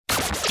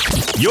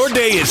Your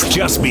day has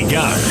just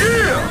begun.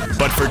 Yeah!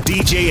 But for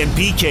DJ and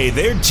PK,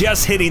 they're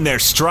just hitting their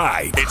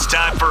stride. It's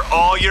time for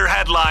all your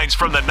headlines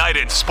from the night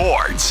in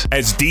sports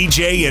as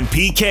DJ and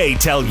PK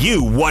tell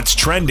you what's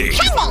trending.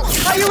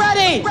 Are you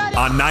ready?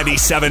 On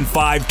 97.5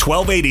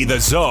 1280 The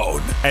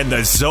Zone and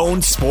The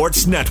Zone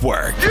Sports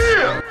Network.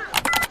 Yeah!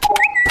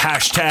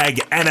 Hashtag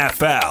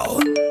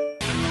NFL.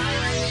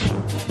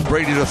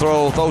 Brady to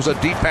throw, throws a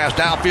deep pass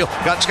downfield.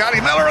 Got Scotty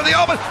Miller in the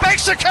open,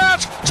 makes the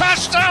catch.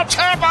 Touchdown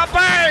Tampa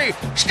Bay.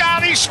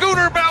 Scotty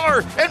Scooter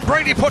Miller, and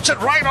Brady puts it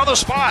right on the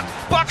spot.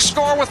 Bucs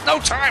score with no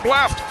time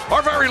left,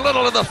 or very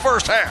little in the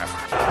first half.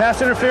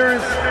 Pass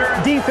interference,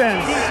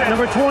 defense,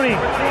 number 20.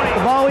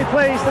 The ball he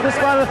plays to the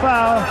spot of the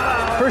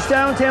foul. First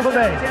down, Tampa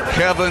Bay.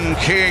 Kevin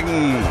King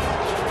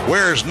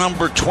wears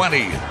number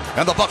 20,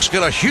 and the Bucs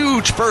get a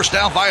huge first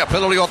down via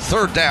penalty on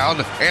third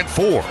down and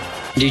 4.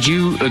 Did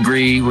you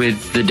agree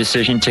with the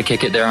decision to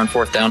kick it there on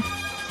fourth down?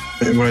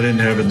 Well, I didn't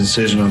have a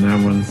decision on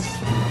that one.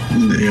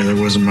 Yeah, that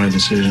wasn't my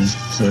decision.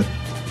 But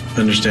I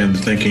understand the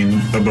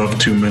thinking above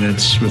 2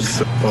 minutes with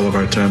all of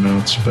our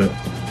timeouts, but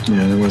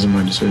yeah, that wasn't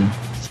my decision.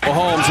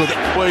 Mahomes with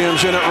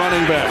Williams in at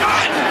running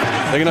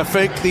back. They're going to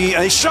fake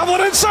they shovel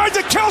it inside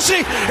to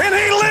Kelsey, and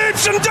he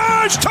leaps and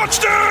dives.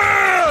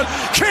 Touchdown!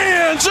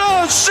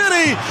 Kansas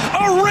City!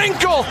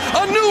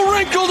 A new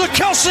wrinkle to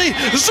Kelsey.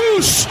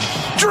 Zeus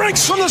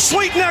drinks from the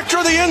sweet nectar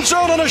of the end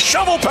zone on a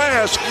shovel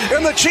pass,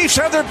 and the Chiefs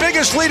have their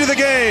biggest lead of the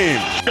game.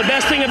 The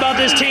best thing about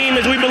this team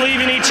is we believe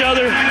in each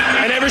other,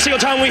 and every single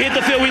time we hit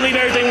the field, we leave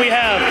everything we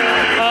have.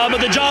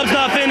 But the job's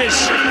not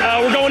finished.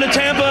 We're going to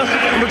Tampa,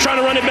 and we're trying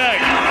to run it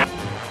back.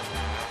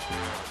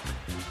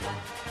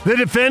 The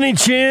defending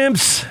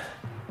champs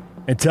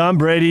and Tom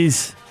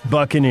Brady's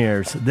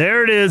Buccaneers.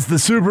 There it is. The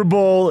Super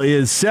Bowl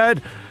is set.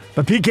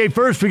 But PK,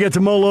 first we get to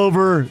mull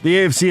over the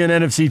AFC and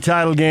NFC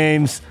title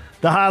games,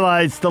 the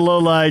highlights, the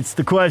lowlights,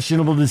 the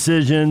questionable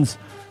decisions,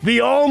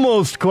 the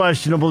almost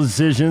questionable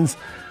decisions.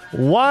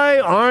 Why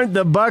aren't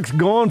the Bucs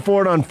going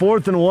for it on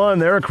 4th and 1?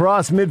 They're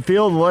across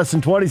midfield with less than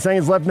 20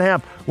 seconds left in the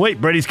half.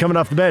 Wait, Brady's coming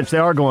off the bench. They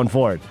are going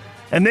for it.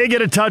 And they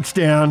get a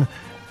touchdown.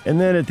 And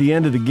then at the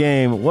end of the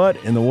game, what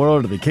in the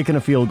world are they kicking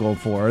a field goal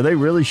for? Are they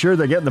really sure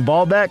they're getting the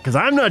ball back? Because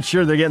I'm not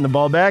sure they're getting the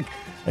ball back.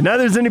 And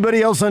neither is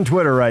anybody else on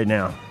Twitter right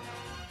now.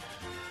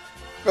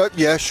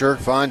 Yeah, sure,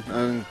 fine.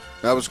 I mean,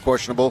 that was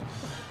questionable.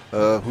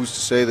 Who's to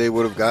say they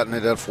would have gotten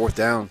it at 4th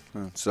down?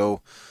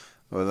 So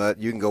that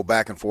you can go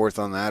back and forth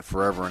on that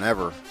forever and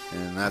ever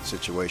in that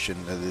situation.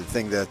 The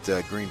thing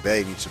that Green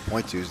Bay needs to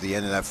point to is the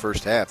end of that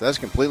first half. That's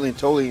completely and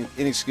totally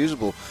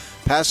inexcusable.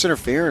 Pass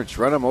interference,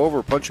 run them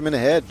over, punch them in the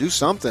head, do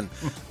something.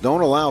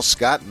 Don't allow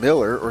Scott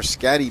Miller or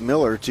Scotty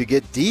Miller to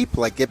get deep,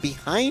 like get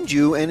behind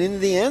you and into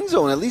the end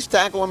zone. At least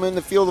tackle them in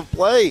the field of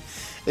play.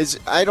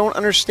 I don't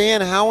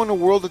understand how in the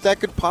world that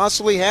could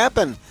possibly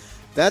happen.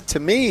 That, to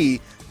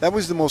me, that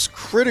was the most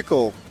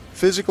critical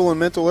physical and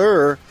mental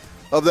error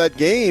of that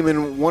game,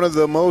 and one of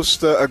the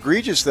most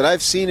egregious that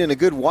I've seen in a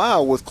good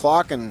while with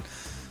clock and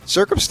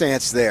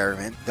circumstance there.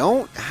 Man,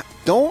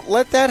 don't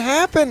let that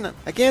happen.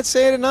 I can't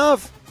say it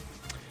enough.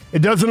 It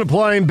doesn't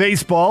apply in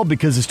baseball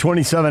because it's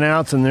 27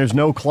 outs and there's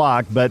no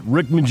clock, but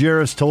Rick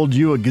Majerus told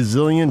you a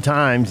gazillion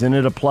times, and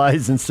it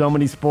applies in so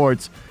many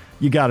sports,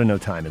 you got to know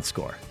time and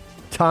score.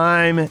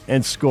 Time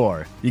and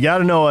score. You got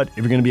to know it if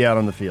you're going to be out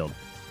on the field.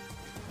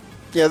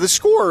 Yeah, the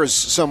score is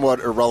somewhat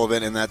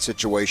irrelevant in that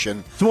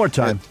situation. It's more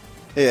time.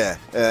 Yeah,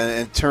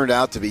 and it turned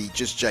out to be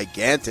just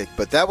gigantic.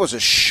 But that was a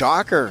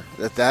shocker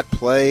that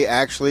play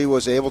actually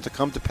was able to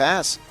come to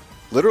pass.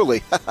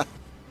 Literally.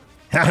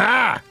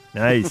 Ha-ha!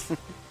 Nice.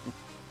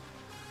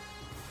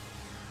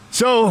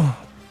 So,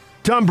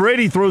 Tom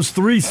Brady throws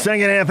 3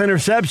 second-half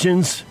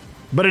interceptions,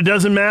 but it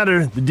doesn't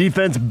matter. The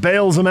defense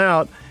bails him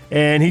out,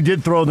 and he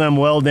did throw them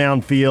well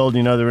downfield.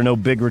 You know, there were no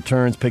big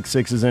returns, pick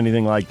sixes,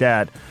 anything like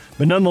that.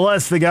 But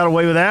nonetheless, they got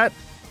away with that,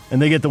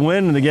 and they get the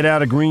win, and they get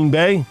out of Green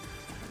Bay.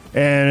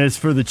 And as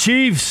for the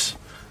Chiefs,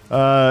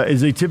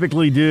 as they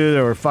typically do,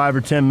 there were 5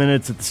 or 10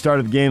 minutes at the start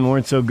of the game that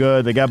weren't so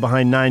good. They got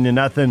behind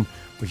 9-0,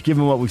 which,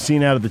 given what we've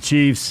seen out of the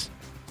Chiefs,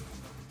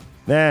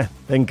 they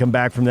can come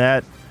back from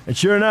that. And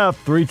sure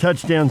enough, 3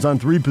 touchdowns on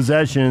 3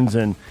 possessions,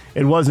 and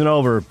it wasn't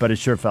over, but it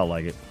sure felt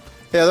like it.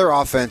 Yeah, their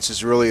offense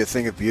is really a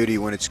thing of beauty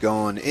when it's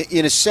going.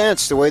 In a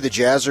sense, the way the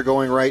Jazz are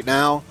going right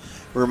now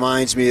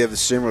reminds me of the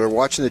similar.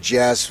 Watching the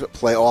Jazz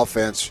play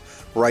offense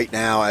right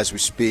now as we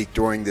speak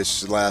during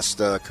this last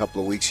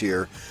couple of weeks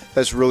here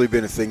has really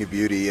been a thing of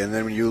beauty. And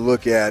then when you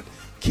look at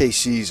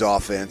KC's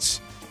offense,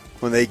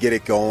 when they get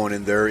it going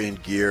and they're in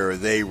gear,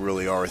 they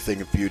really are a thing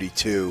of beauty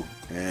too.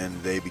 And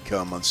they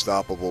become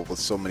unstoppable with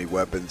so many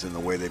weapons and the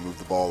way they move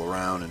the ball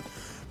around and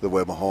the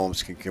way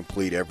Mahomes can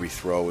complete every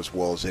throw as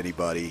well as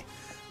anybody,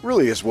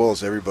 really as well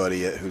as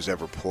everybody who's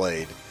ever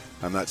played.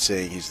 I'm not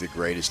saying he's the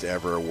greatest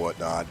ever or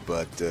whatnot,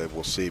 but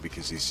we'll see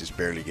because he's just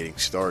barely getting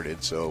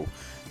started. So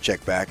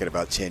check back in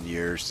about 10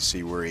 years to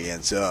see where he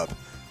ends up.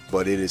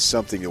 But it is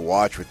something to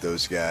watch with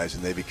those guys,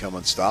 and they become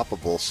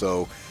unstoppable.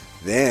 So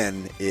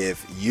then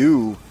if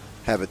you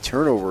have a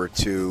turnover or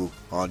two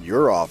on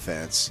your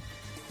offense,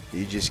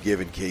 You're just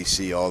giving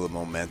KC all the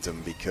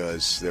momentum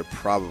because they're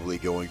probably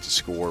going to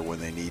score when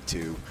they need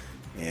to,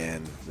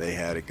 and they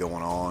had it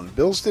going on.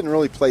 Bills didn't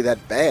really play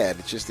that bad.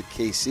 It's just that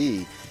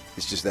KC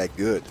is just that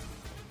good.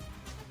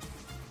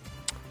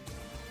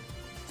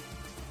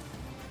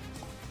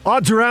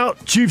 Odds are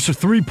out. Chiefs are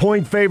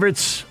 3-point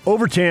favorites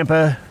over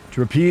Tampa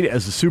to repeat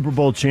as the Super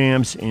Bowl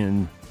champs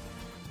in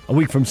a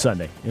week from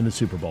Sunday in the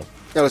Super Bowl.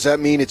 Now, does that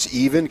mean it's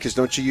even? Because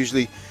don't you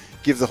usually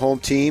give the home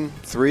team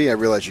 3? I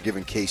realize you're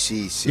giving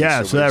KC 6.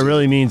 Yeah, so that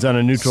really means on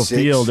a neutral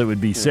 6? field it would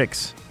be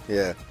 6.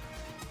 Yeah.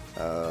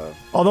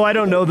 Although I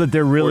don't know that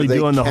they're really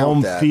doing the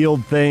home that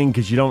field thing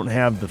because you don't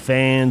have the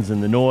fans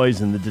and the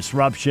noise and the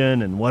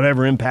disruption and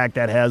whatever impact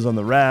that has on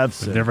the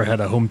refs. They've never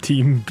had a home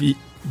team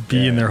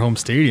be in their home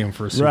stadium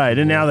for a Super Bowl. Right,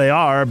 and now they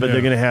are, but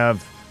they're going to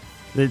have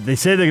 – they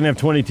say they're going to have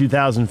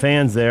 22,000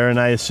 fans there, and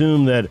I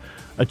assume that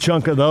a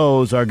chunk of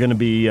those are going to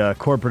be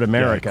corporate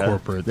America. Yeah,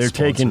 corporate they're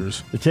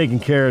sponsors. taking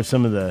care of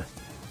some of the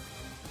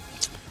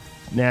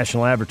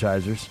national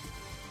advertisers.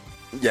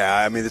 Yeah,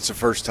 I mean, it's the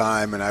first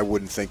time, and I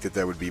wouldn't think that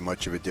there would be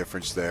much of a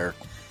difference there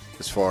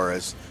as far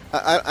as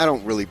I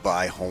don't really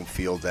buy home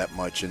field that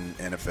much in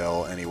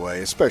NFL anyway,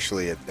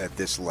 especially at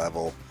this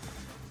level.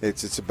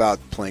 It's about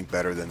playing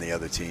better than the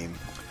other team.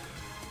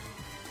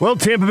 Well,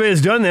 Tampa Bay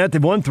has done that.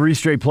 They've won 3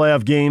 straight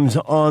playoff games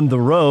on the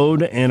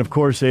road, and of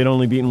course, they had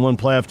only beaten one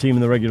playoff team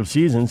in the regular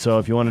season. So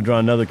if you want to draw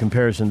another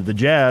comparison to the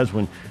Jazz,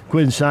 when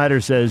Quinn Snyder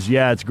says,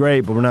 yeah, it's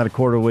great, but we're not a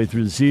quarter way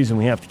through the season,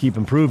 we have to keep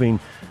improving,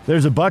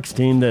 there's a Bucks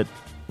team that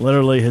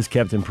literally has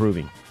kept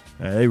improving.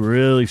 They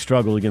really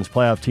struggled against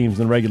playoff teams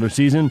in the regular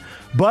season,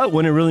 but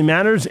when it really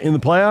matters in the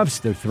playoffs,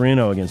 they're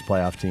 3-0 against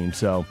playoff teams.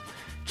 So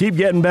keep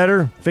getting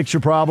better, fix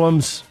your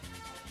problems,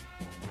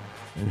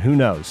 and who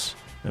knows.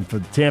 And for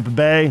the Tampa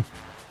Bay,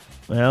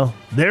 well,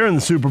 they're in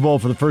the Super Bowl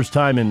for the first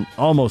time in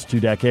almost 2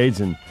 decades,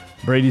 and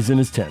Brady's in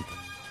his 10th.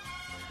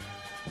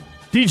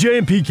 DJ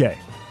and PK.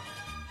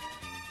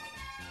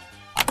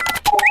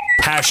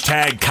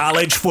 Hashtag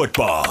college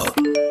football.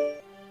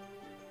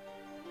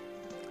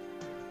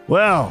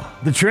 Well,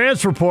 the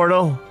transfer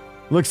portal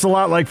looks a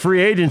lot like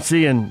free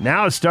agency, and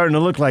now it's starting to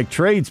look like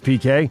trades,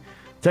 PK.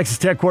 Texas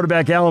Tech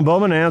quarterback Alan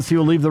Bowman announced he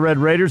will leave the Red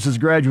Raiders as a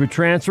graduate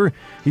transfer.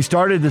 He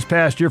started this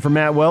past year for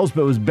Matt Wells,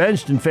 but was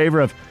benched in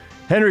favor of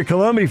Henry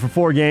Colombi for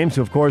 4 games,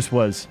 who, of course,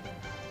 was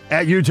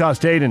at Utah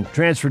State and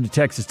transferred to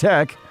Texas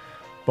Tech.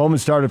 Bowman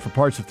started for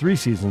parts of 3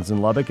 seasons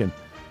in Lubbock and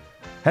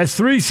has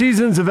 3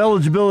 seasons of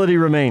eligibility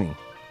remaining.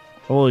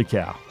 Holy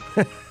cow.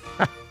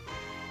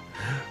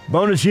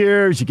 Bonus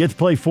years, you get to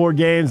play 4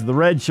 games, the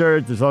red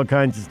shirt, there's all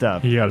kinds of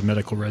stuff. He got a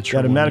medical red shirt.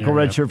 Got a medical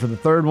red shirt for the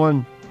 3rd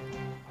one.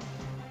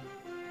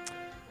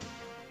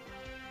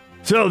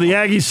 So the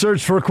Aggies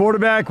search for a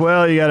quarterback.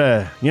 Well, you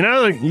got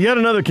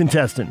another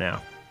contestant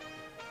now.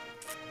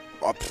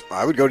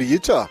 I would go to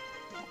Utah.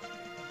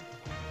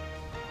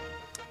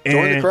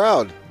 Join the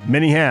crowd.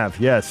 Many have,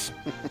 yes.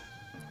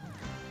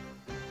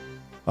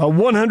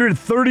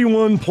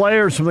 131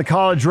 players from the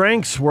college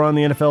ranks were on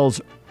the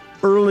NFL's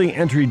early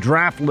entry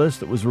draft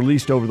list that was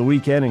released over the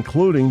weekend,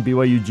 including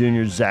BYU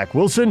juniors Zach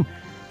Wilson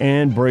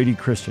and Brady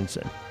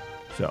Christensen.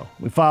 So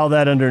we file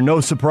that under no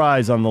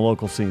surprise on the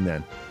local scene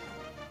then.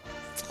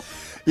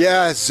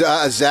 Yeah,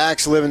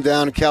 Zach's living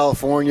down in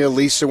California.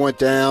 Lisa went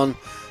down,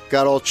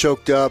 got all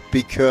choked up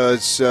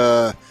because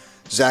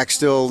Zach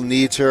still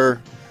needs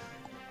her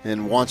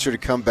and wants her to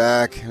come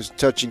back. It was a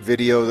touching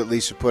video that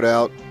Lisa put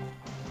out.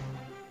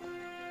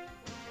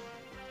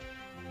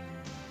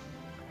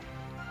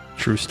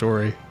 True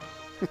story.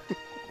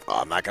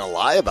 I'm not going to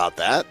lie about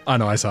that. I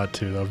know, I saw it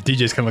too, though.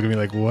 DJ's kind of looking at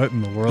me like, what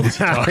in the world is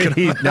he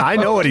talking about? No, I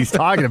know what he's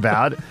talking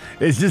about.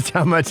 It's just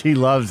how much he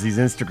loves these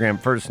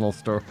Instagram personal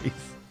stories.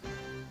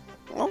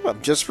 Well, I'm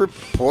just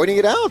pointing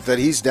it out that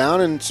he's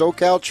down in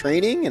SoCal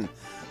training, and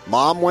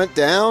Mom went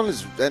down.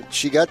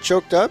 She got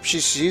choked up.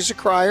 She's a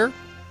crier.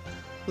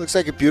 Looks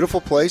like a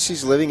beautiful place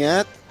he's living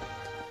at,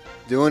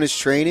 doing his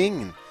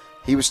training. And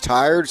he was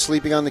tired,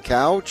 sleeping on the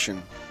couch.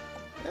 And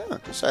yeah,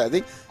 I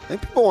think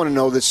people want to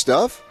know this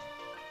stuff.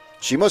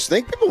 She must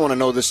think people want to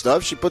know this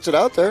stuff. She puts it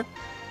out there.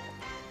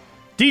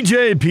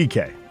 DJ and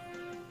PK.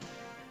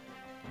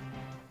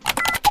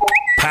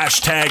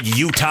 Hashtag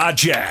Utah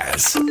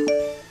Jazz.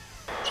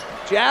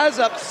 Jazz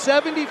up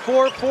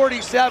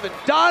 74-47.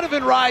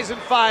 Donovan rising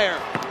fire.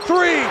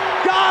 3.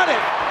 Got it.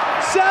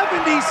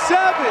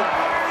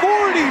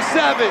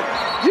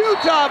 77-47.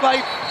 Utah by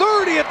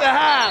 30 at the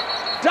half.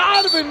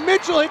 Donovan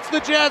Mitchell hits the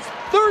Jazz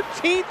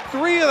 13th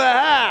 3 of the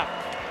half.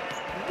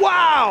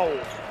 Wow.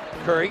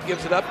 Curry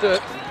gives it up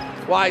to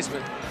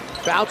Wiseman.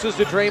 Bounces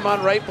to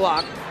Draymond right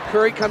block.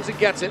 Curry comes and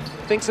gets it.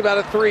 Thinks about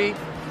a 3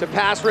 to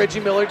pass Reggie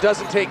Miller.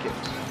 Doesn't take it.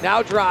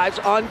 Now drives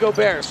on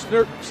Gobert.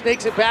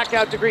 Snakes it back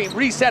out to Green.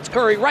 Resets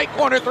Curry. Right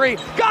corner 3.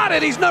 Got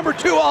it. He's number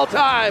 2 all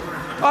time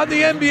on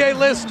the NBA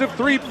list of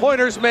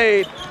 3-pointers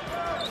made.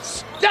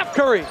 Steph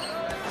Curry.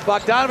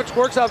 Bogdanovich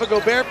works off a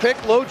Gobert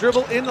pick. Low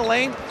dribble in the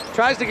lane.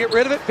 Tries to get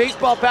rid of it.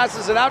 Baseball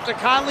passes it out to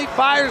Conley.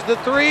 Fires the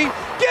 3.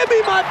 Give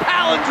me my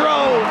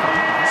palindrome.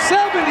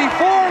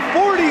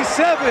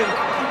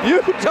 74-47.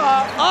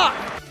 Utah up.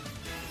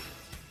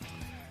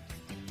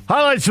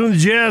 Highlights from the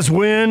Jazz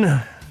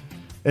win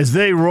as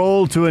they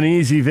roll to an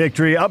easy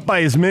victory, up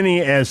by as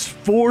many as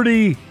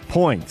 40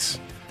 points.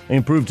 They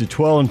improved to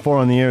 12-4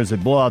 on the year as they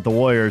blow out the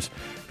Warriors.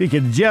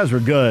 Because the Jazz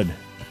were good,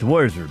 but the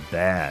Warriors were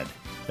bad.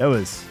 That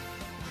was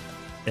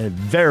a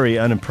very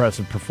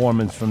unimpressive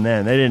performance from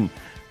them. They didn't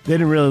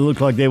really look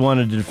like they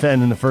wanted to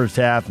defend in the first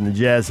half, and the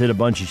Jazz hit a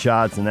bunch of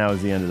shots, and that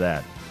was the end of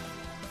that.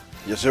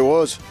 Yes, it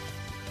was.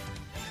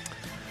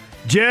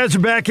 Jazz are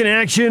back in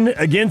action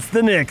against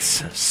the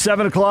Knicks.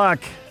 7 o'clock,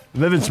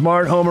 Vivint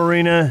Smart Home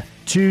Arena,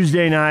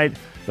 Tuesday night.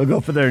 They'll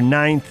go for their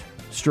 9th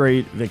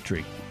straight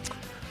victory.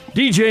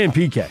 DJ and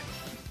PK.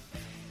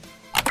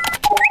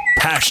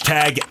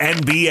 Hashtag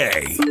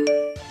NBA.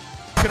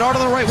 Kennard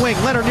on the right wing,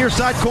 Leonard near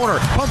side corner,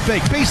 pump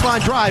fake,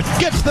 baseline drive,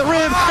 gets to the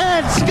rim,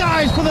 and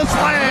skies for the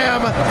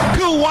slam.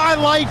 Kawhi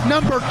Light,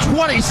 number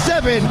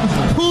 27.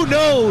 Who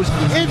knows?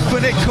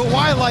 Infinite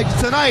Kawhi Light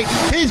tonight.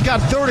 He's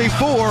got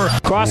 34.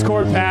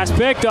 Cross-court pass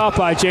picked off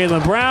by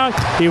Jaylen Brown.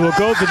 He will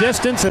go the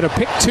distance and a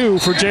pick 2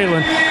 for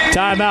Jaylen.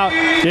 Timeout,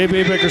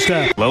 JB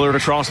Bickerstaff. Lillard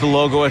across the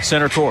logo at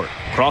center court.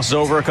 Crosses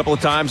over a couple of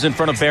times in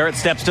front of Barrett,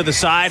 steps to the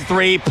side,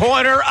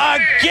 three-pointer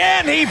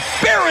again. He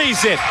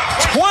buries it.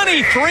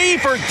 23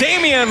 for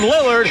Damian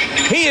Lillard.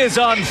 He is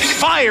on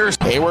fire.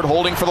 Hayward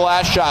holding for the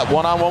last shot.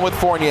 One-on-one with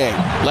Fournier.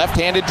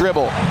 Left-handed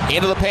dribble.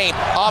 Into the paint.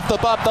 Off the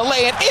bump. The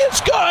lay-in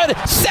is good.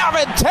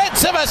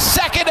 7/10 of a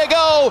second to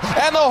go.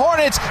 And the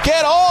Hornets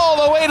get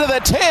all the way to the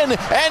 10.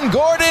 And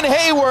Gordon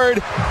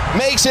Hayward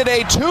makes it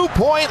a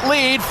 2-point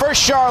lead for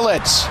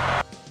Charlotte.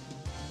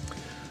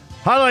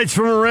 Highlights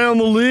from around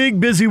the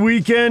league. Busy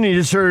weekend. You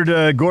just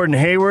heard Gordon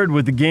Hayward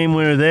with the game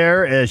winner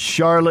there as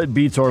Charlotte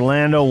beats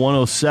Orlando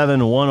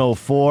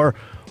 107-104.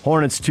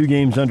 Hornets 2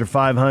 games under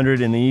 500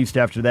 in the East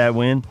after that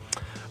win.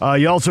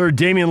 You also heard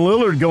Damian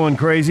Lillard going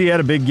crazy. He had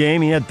a big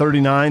game. He had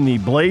 39. The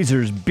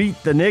Blazers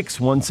beat the Knicks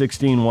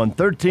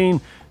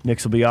 116-113.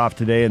 Knicks will be off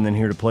today and then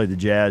here to play the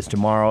Jazz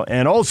tomorrow.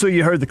 And also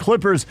you heard the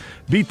Clippers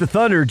beat the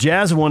Thunder.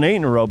 Jazz have won 8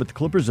 in a row, but the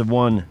Clippers have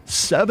won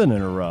 7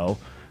 in a row.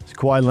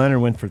 Kawhi Leonard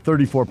went for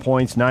 34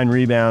 points, 9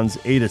 rebounds,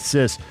 8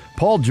 assists.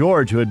 Paul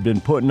George, who had been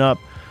putting up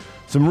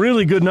some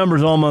really good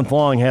numbers all month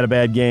long, had a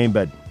bad game,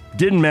 but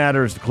didn't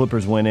matter as the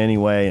Clippers win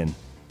anyway and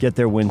get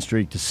their win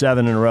streak to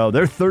 7 in a row.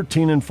 They're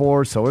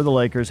 13-4, so are the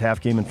Lakers, half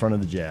game in front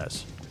of the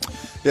Jazz.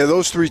 Yeah,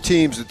 those 3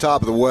 teams at the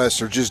top of the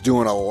West are just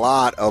doing a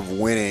lot of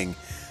winning.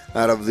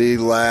 Out of the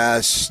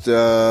last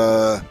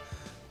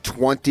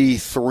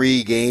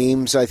 23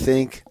 games, I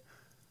think,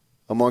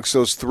 amongst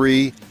those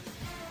 3,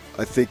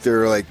 I think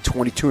they're like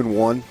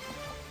 22-1.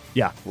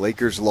 Yeah.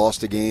 Lakers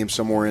lost a game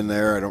somewhere in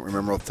there. I don't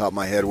remember off the top of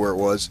my head where it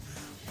was.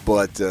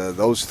 But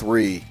those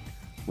 3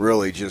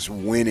 really just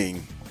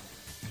winning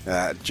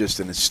at just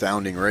an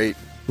astounding rate.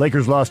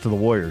 Lakers lost to the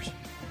Warriors.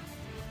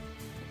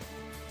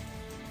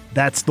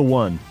 That's the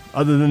one.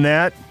 Other than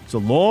that, it's a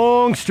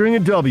long string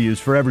of W's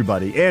for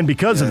everybody. And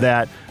because of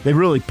that, they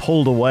really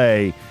pulled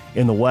away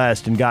in the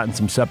West and gotten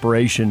some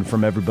separation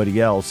from everybody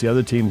else. The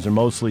other teams are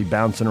mostly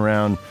bouncing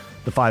around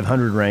the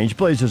 500 range.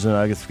 Blazers and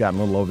Nuggets have gotten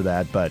a little over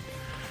that, but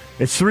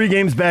it's 3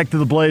 games back to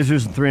the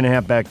Blazers and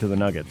 3.5 back to the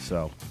Nuggets.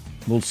 So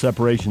a little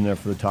separation there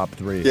for the top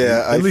 3.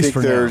 Yeah, at least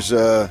think there's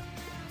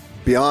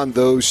beyond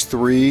those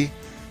 3, I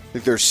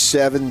think there's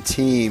 7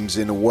 teams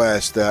in the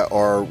West that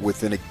are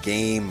within a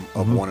game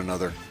of one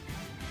another.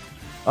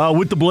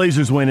 With the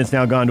Blazers win, it's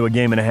now gone to a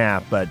game and a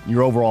half. But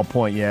your overall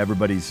point, yeah,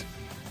 everybody's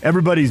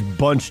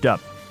bunched up.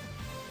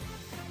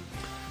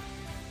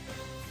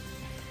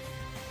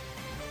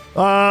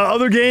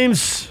 Other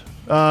games,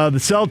 the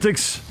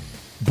Celtics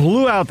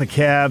blew out the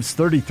Cavs,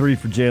 33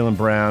 for Jaylen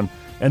Brown,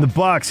 and the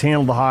Bucks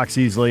handled the Hawks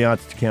easily.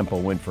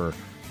 Antetokounmpo went for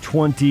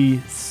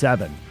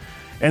 27.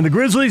 And the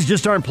Grizzlies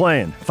just aren't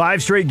playing.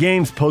 5 straight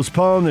games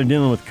postponed. They're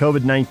dealing with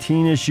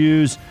COVID-19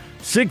 issues.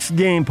 6th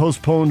game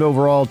postponed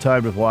overall,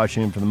 tied with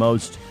Washington for the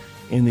most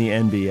in the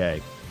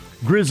NBA.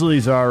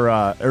 Grizzlies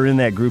are in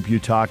that group you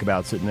talk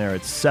about, sitting there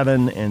at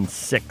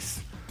 7-6.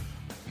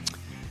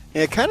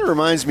 Yeah, it kind of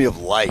reminds me of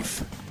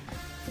life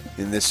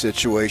in this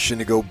situation,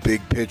 to go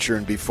big picture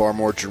and be far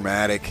more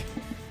dramatic.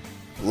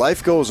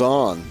 Life goes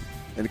on,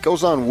 and it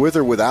goes on with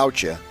or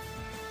without you.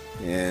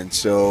 And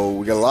so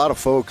we got a lot of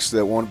folks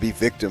that want to be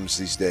victims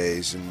these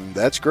days, and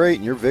that's great,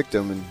 and you're a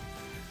victim,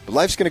 but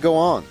life's going to go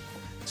on.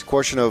 It's a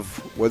question of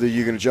whether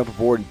you're going to jump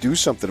aboard and do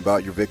something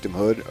about your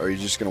victimhood, or you're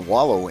just going to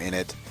wallow in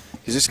it,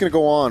 because it's going to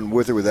go on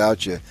with or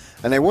without you.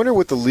 And I wonder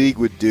what the league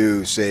would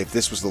do, say, if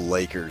this was the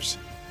Lakers.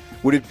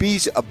 Would it be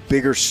a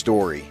bigger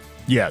story?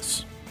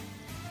 Yes.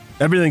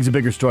 Everything's a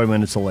bigger story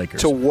when it's the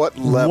Lakers. To what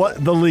level?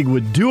 What the league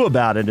would do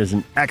about it is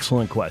an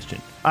excellent question.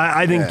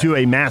 I think to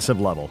a massive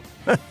level.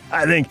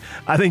 I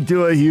think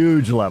to a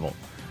huge level.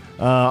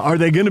 Are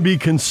they going to be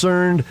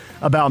concerned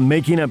about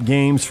making up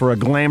games for a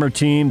glamour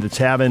team that's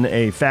having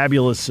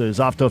is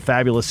off to a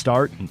fabulous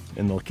start?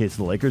 In the case of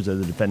the Lakers, they're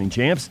the defending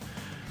champs.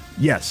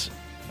 Yes.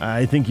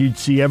 I think you'd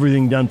see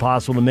everything done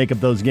possible to make up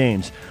those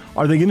games.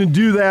 Are they going to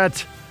do that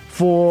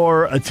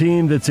for a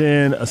team that's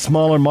in a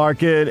smaller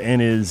market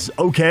and is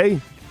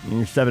okay?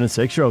 You're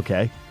 7-6, you're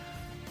okay.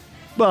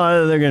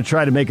 Well, they're going to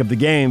try to make up the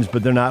games,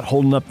 but they're not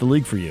holding up the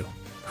league for you.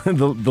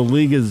 the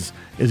league is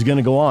going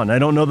to go on. I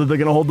don't know that they're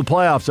going to hold the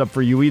playoffs up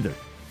for you either.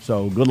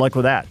 So good luck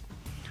with that.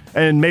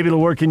 And maybe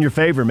it'll work in your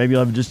favor. Maybe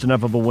you'll have just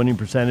enough of a winning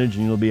percentage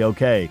and you'll be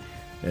okay.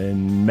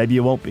 And maybe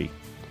you won't be.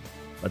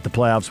 But the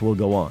playoffs will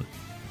go on.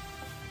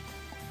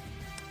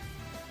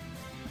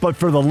 But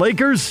for the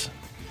Lakers,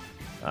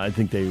 I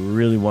think they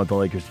really want the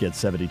Lakers to get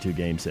 72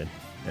 games in.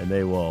 And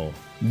they will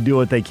do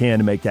what they can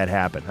to make that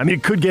happen. I mean,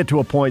 it could get to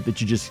a point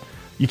that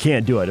you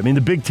can't do it. I mean,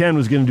 the Big Ten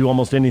was going to do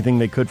almost anything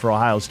they could for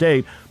Ohio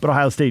State, but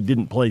Ohio State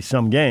didn't play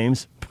some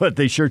games. But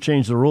they sure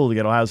changed the rule to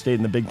get Ohio State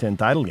in the Big Ten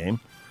title game.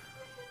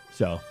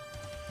 So,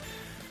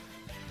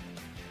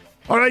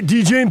 all right,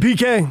 DJ and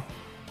PK.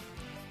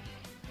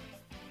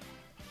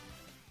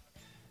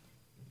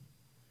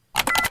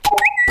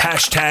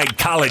 Hashtag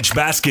college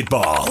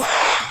basketball.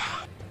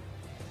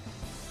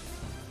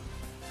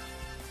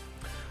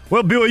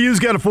 Well, BYU's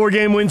got a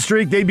 4-game win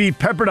streak. They beat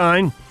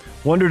Pepperdine.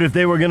 Wondered if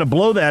they were going to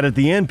blow that at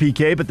the end,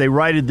 PK, but they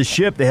righted the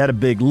ship. They had a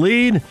big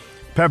lead.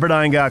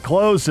 Pepperdine got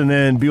close, and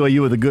then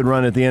BYU with a good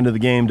run at the end of the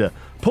game to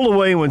pull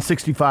away and win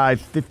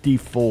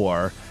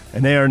 65-54.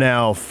 And they are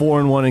now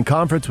 4-1 in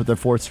conference with their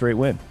 4th straight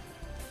win.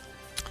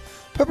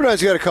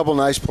 Pepperdine's got a couple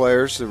nice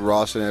players,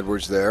 Ross and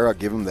Edwards there. I'll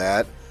give them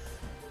that.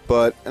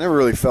 But I never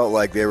really felt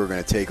like they were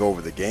going to take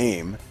over the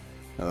game.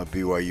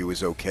 BYU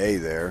was okay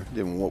there.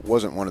 It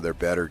wasn't one of their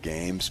better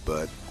games,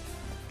 but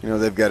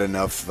they've got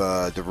enough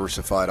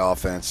diversified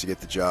offense to get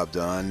the job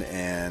done,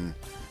 and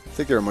I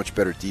think they're a much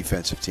better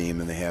defensive team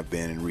than they have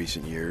been in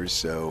recent years.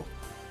 So,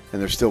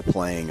 and they're still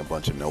playing a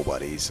bunch of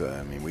nobodies.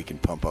 I mean, we can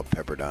pump up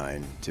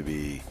Pepperdine to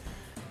be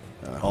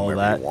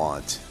whoever you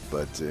want,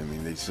 but I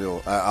mean, they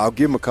still. I'll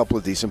give them a couple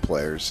of decent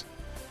players,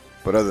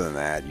 but other than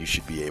that, you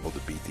should be able to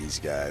beat these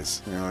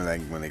guys. I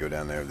think when they go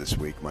down there this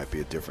week, might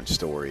be a different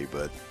story,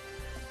 but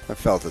I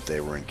felt that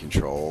they were in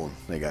control.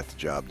 They got the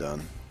job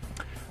done.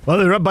 Well,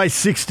 they're up by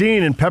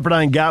 16, and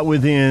Pepperdine got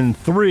within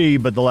 3,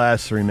 but the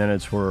last 3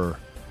 minutes were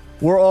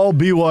all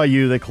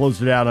BYU. They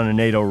closed it out on a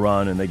NATO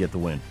run, and they get the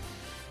win.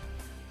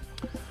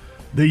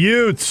 The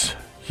Utes,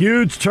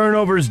 huge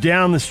turnovers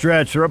down the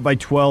stretch. They're up by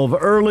 12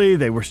 early.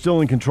 They were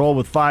still in control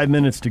with 5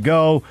 minutes to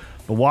go.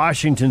 But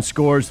Washington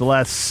scores the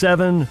last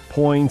 7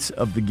 points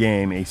of the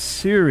game, a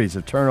series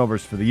of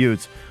turnovers for the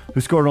Utes,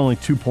 who scored only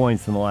 2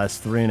 points in the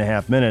last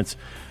 3.5 minutes.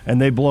 And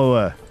they blow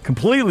a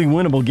completely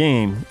winnable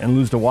game and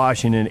lose to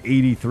Washington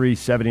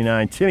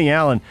 83-79. Timmy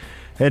Allen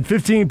had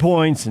 15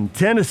 points and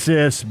 10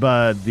 assists,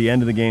 but the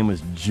end of the game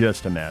was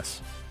just a mess.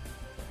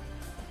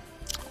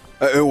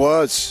 It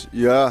was,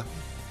 yeah.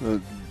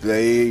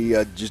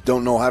 They just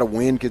don't know how to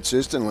win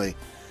consistently.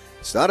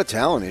 It's not a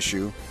talent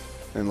issue.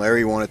 And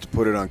Larry wanted to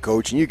put it on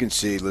coach, and you can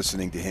see,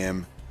 listening to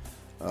him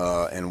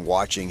and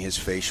watching his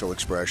facial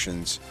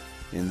expressions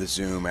in the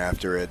Zoom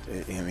after it,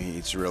 I mean,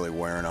 it's really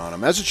wearing on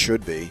him, as it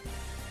should be.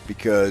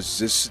 Because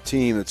this is a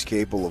team that's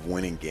capable of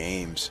winning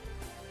games.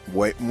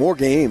 More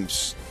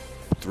games,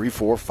 3,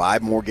 4,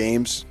 5 more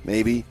games,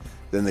 maybe,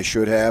 than they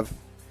should have.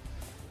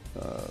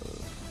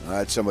 I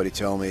had somebody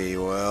tell me,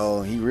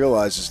 well, he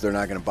realizes they're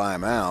not going to buy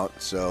him out,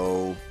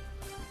 so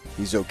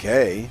he's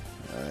okay.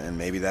 And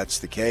maybe that's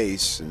the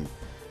case. And,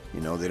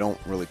 they don't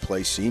really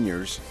play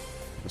seniors,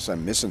 unless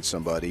I'm missing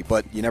somebody.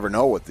 But you never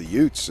know with the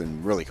Utes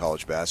and really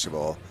college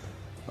basketball,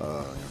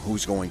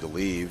 who's going to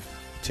leave.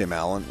 Tim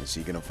Allen, is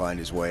he going to find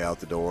his way out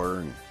the door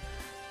and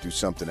do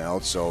something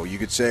else? So you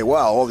could say,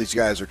 well, all these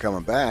guys are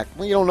coming back.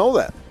 Well, you don't know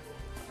that.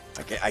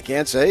 I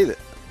can't say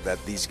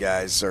that these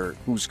guys are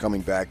who's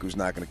coming back, who's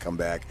not going to come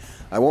back.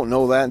 I won't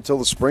know that until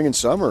the spring and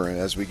summer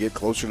as we get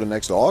closer to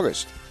next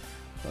August.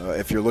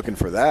 If you're looking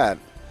for that,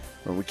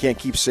 we can't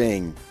keep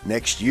saying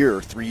next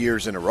year 3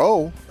 years in a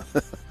row.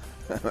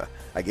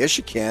 I guess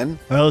you can.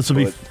 Well, this will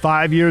be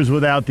 5 years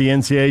without the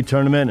NCAA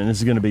tournament, and this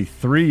is going to be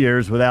 3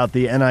 years without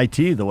the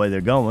NIT the way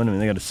they're going. I mean,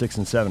 they got a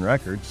 6-7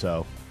 record,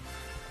 so.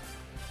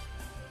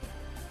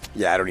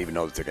 Yeah, I don't even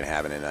know that they're going to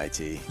have an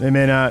NIT. They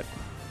may not.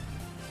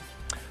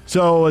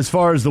 So as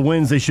far as the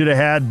wins, they should have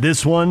had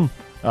this one,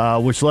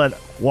 which let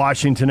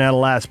Washington out of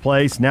last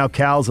place. Now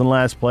Cal's in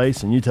last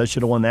place, and Utah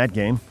should have won that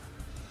game.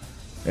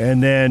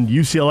 And then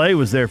UCLA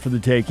was there for the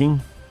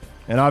taking,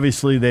 and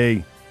obviously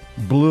they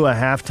blew a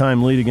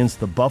halftime lead against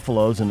the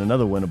Buffaloes in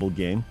another winnable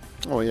game.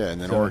 Oh, yeah,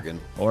 and then Oregon.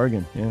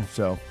 Oregon, yeah.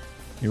 So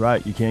you're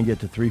right. You can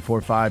get to 3,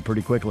 4, 5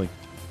 pretty quickly.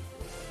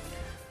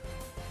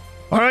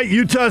 All right,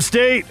 Utah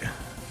State.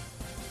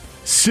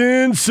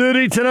 Sin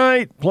City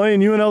tonight,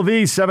 playing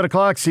UNLV, 7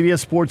 o'clock, CBS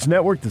Sports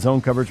Network. The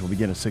Zone coverage will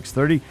begin at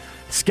 6:30.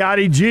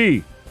 Scotty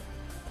G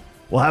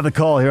will have the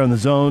call here on the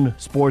Zone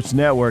Sports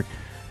Network.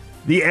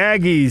 The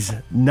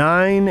Aggies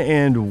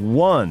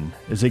 9-1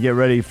 as they get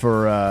ready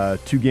for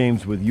 2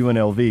 games with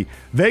UNLV.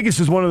 Vegas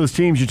is one of those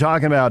teams you're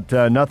talking about.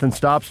 Nothing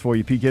stops for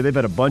you, PK. They've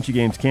had a bunch of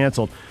games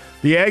canceled.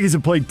 The Aggies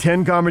have played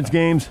 10 conference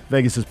games.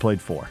 Vegas has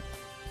played 4.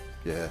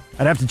 Yeah.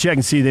 I'd have to check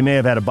and see. They may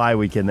have had a bye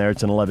week in there.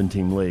 It's an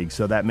 11-team league,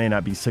 so that may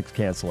not be 6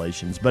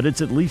 cancellations, but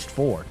it's at least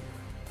 4.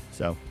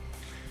 So,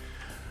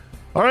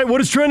 All right,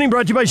 what is trending?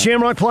 Brought to you by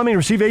Shamrock Plumbing.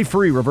 Receive a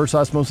free reverse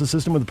osmosis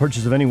system with the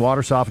purchase of any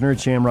water softener at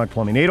Shamrock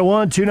Plumbing.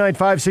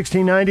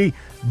 801-295-1690.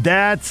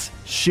 That's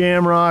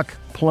Shamrock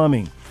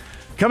Plumbing.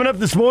 Coming up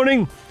this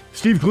morning,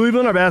 Steve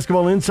Cleveland, our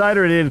basketball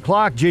insider at 8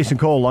 o'clock. Jason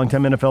Cole,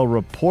 longtime NFL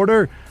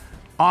reporter,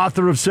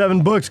 author of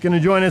 7 books, going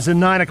to join us at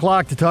 9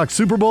 o'clock to talk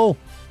Super Bowl.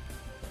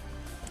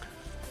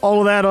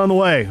 All of that on the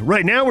way.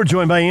 Right now, we're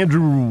joined by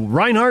Andrew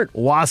Reinhardt,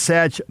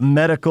 Wasatch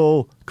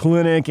Medical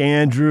Clinic.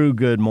 Andrew,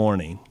 good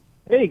morning.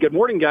 Hey, good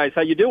morning, guys.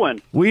 How you doing?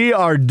 We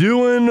are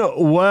doing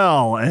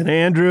well. And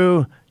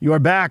Andrew, you are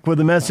back with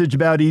a message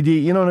about ED.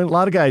 You know, a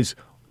lot of guys,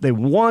 they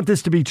want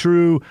this to be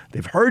true.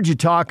 They've heard you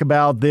talk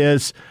about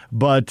this,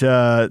 but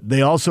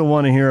they also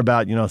want to hear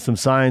about, some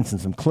science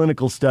and some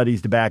clinical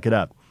studies to back it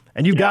up.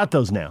 And you've got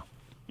those now.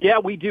 Yeah,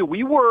 we do.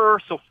 4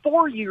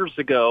 years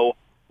ago,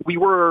 we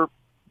were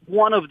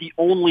one of the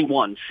only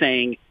ones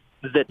saying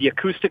that the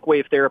acoustic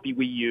wave therapy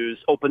we use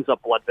opens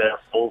up blood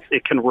vessels.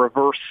 It can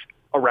reverse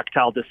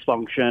erectile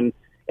dysfunction.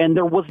 And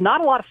there was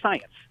not a lot of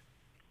science.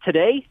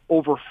 Today,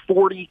 over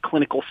 40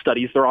 clinical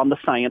studies. They're on the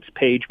science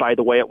page, by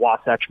the way, at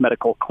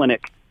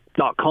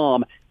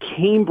WasatchMedicalClinic.com.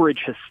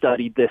 Cambridge has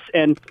studied this.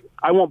 And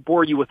I won't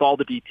bore you with all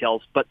the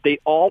details, but they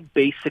all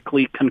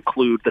basically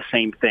conclude the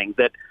same thing,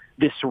 that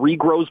this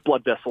regrows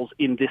blood vessels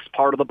in this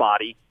part of the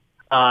body.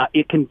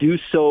 It can do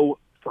so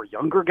for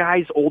younger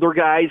guys, older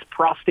guys,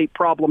 prostate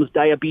problems,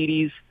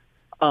 diabetes,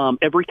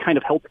 every kind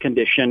of health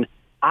condition.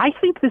 I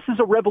think this is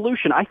a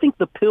revolution. I think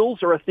the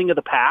pills are a thing of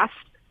the past.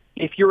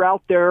 If you're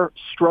out there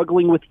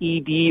struggling with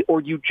ED or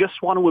you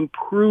just want to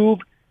improve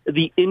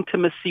the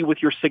intimacy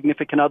with your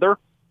significant other,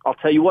 I'll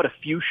tell you what, a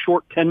few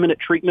short 10-minute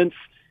treatments,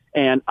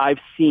 and I've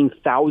seen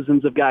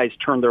thousands of guys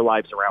turn their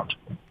lives around.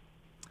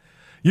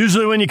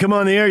 Usually when you come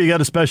on the air, you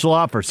got a special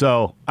offer,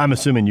 so I'm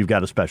assuming you've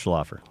got a special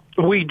offer.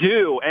 We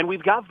do, and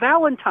we've got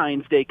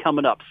Valentine's Day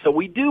coming up, so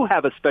we do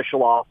have a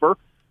special offer.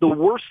 The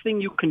worst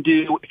thing you can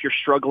do if you're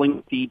struggling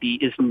with ED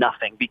is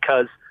nothing,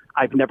 because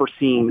I've never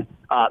seen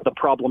the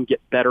problem get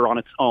better on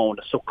its own.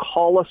 So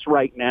call us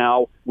right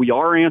now. We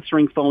are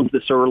answering phones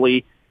this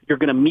early. You're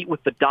going to meet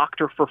with the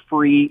doctor for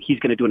free. He's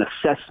going to do an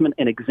assessment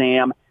and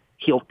exam.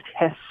 He'll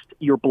test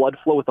your blood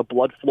flow with a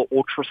blood flow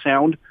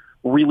ultrasound.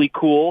 Really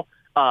cool.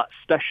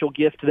 Special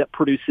gift that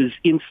produces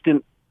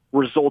instant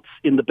results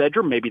in the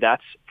bedroom. Maybe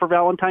that's for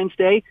Valentine's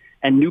Day.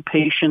 And new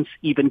patients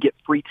even get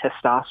free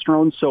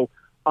testosterone. So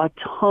a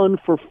ton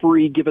for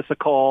free. Give us a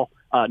call.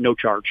 No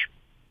charge.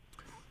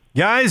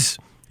 Guys,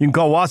 you can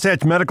call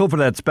Wasatch Medical for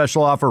that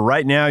special offer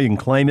right now. You can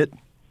claim it.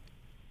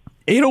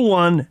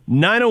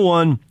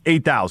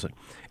 801-901-8000.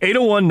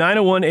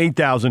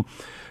 801-901-8000.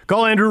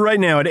 Call Andrew right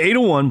now at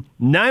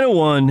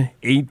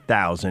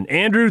 801-901-8000.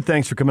 Andrew,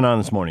 thanks for coming on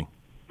this morning.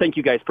 Thank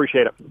you, guys.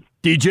 Appreciate it.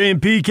 DJ and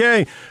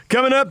PK.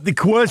 Coming up, the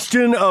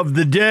question of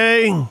the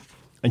day.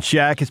 And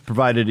Shaq has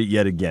provided it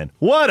yet again.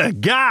 What a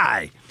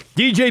guy!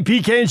 DJ,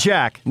 PK, and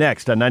Shaq.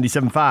 Next on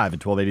 97.5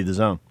 at 1280 The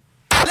Zone.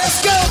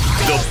 Let's go!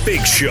 The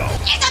Big Show.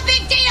 It's a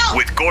big deal!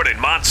 With Gordon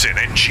Monson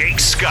and Jake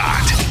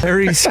Scott.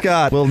 Harry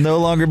Scott will no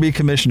longer be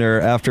commissioner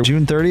after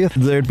June 30th.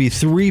 There'd be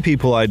 3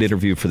 people I'd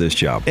interview for this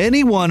job.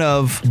 Any one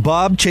of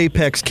Bob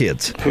Chapek's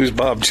kids. Who's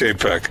Bob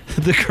Chapek?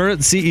 The current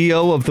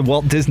CEO of the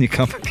Walt Disney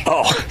Company.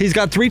 Oh. He's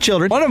got 3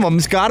 children. One of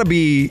them's got to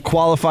be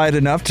qualified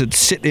enough to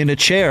sit in a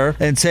chair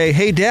and say,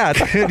 hey, Dad,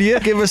 could you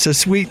give us a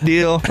sweet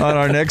deal on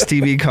our next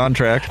TV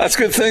contract? That's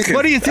good thinking.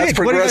 What do you think? That's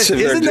progressive.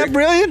 Isn't that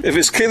brilliant? If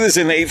his kid is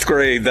in 8th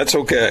grade, that's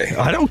okay.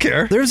 I don't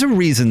care. There's a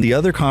reason the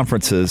other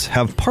conferences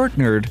have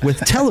partnered with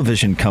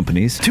television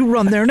companies to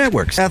run their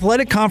networks.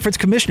 Athletic conference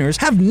commissioners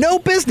have no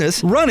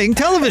business running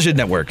television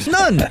networks.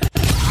 None.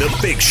 The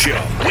Big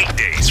Show,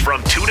 weekdays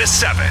from 2 to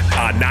 7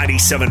 on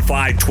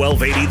 97.5,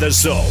 1280 The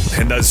Zone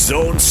and The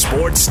Zone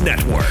Sports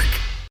Network.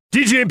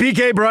 DJ and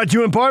PK brought to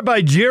you in part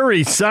by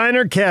Jerry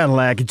Seiner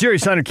Cadillac. At Jerry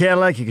Seiner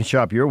Cadillac, you can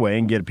shop your way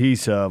and get a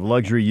piece of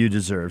luxury you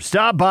deserve.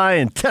 Stop by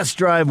and test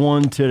drive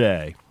one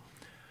today.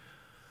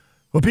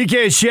 Well,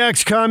 PK,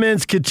 Shaq's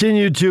comments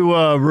continue to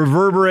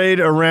reverberate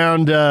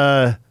around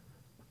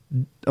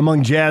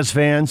among Jazz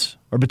fans,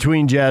 or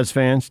between Jazz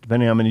fans,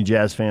 depending on how many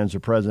Jazz fans are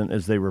present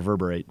as they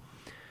reverberate.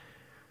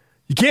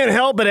 You can't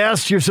help but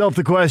ask yourself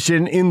the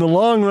question, in the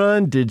long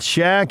run, did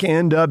Shaq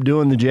end up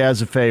doing the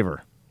Jazz a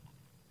favor?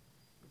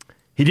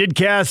 He did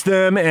cast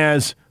them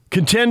as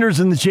contenders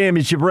in the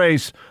championship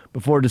race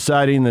before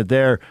deciding that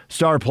their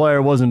star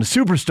player wasn't a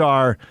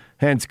superstar,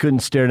 hence couldn't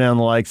stare down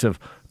the likes of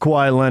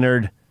Kawhi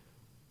Leonard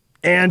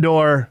and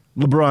or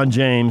LeBron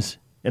James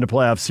in a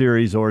playoff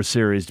series or a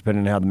series,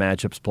 depending on how the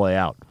matchups play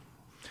out.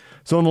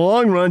 So in the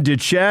long run, did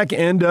Shaq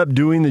end up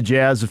doing the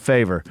Jazz a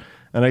favor?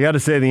 And I got to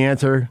say the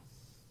answer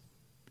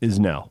is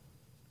no.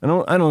 I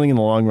don't think in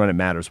the long run it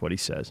matters what he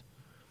says.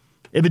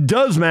 If it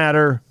does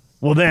matter,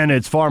 well, then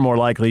it's far more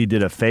likely he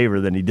did a favor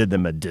than he did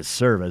them a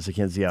disservice. I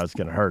can't see how it's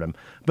going to hurt him.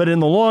 But in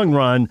the long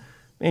run,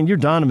 man, you're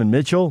Donovan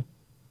Mitchell.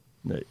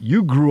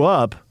 You grew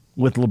up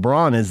with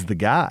LeBron as the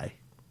guy.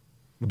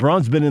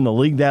 LeBron's been in the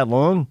league that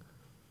long.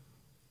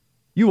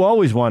 You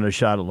always wanted a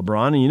shot at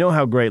LeBron, and you know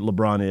how great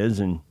LeBron is,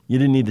 and you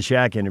didn't need the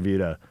Shaq interview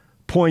to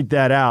point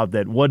that out,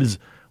 that what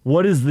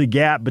is the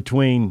gap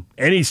between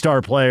any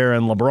star player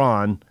and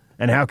LeBron,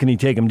 and how can he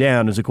take him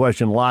down, is a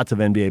question lots of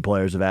NBA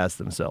players have asked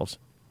themselves.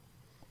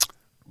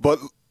 But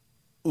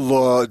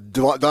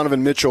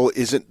Donovan Mitchell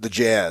isn't the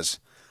Jazz.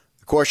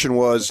 The question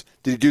was,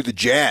 did he do the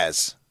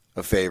Jazz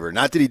a favor?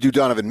 Not did he do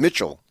Donovan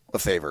Mitchell a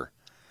favor.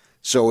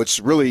 So it's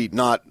really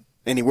not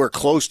anywhere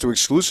close to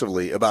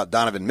exclusively about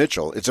Donovan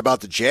Mitchell. It's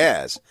about the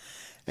Jazz.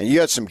 And you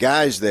got some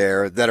guys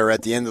there that are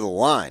at the end of the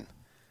line.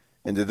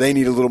 And do they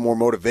need a little more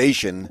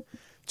motivation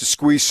to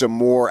squeeze some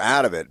more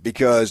out of it?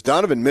 Because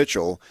Donovan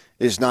Mitchell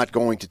is not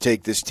going to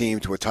take this team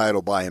to a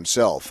title by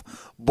himself.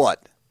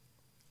 But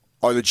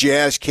are the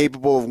Jazz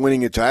capable of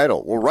winning a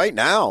title? Well, right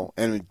now,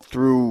 and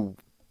through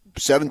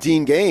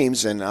 17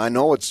 games, and I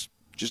know it's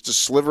just a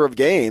sliver of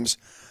games,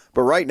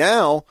 but right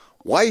now,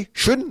 why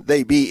shouldn't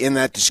they be in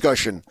that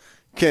discussion?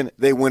 Can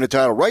they win a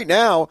title? Right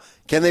now,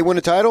 can they win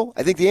a title?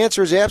 I think the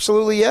answer is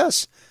absolutely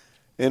yes.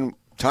 And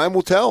time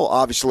will tell,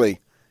 obviously.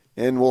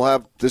 And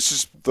this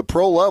is the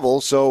pro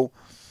level, so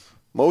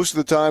most of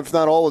the time, if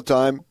not all the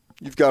time,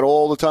 you've got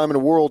all the time in the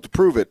world to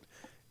prove it.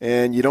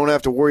 And you don't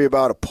have to worry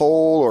about a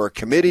poll or a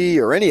committee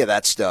or any of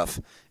that stuff.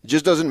 It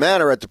just doesn't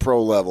matter at the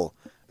pro level.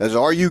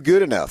 Are you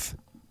good enough?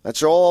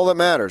 That's all that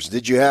matters.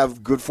 Did you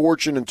have good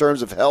fortune in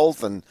terms of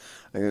health, and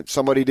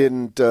somebody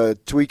didn't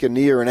tweak a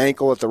knee or an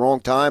ankle at the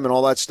wrong time and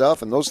all that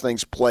stuff? And those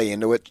things play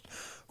into it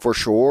for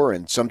sure.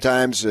 And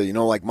sometimes,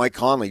 like Mike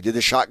Conley, did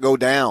the shot go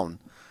down?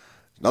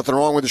 Nothing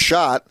wrong with the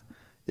shot.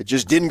 It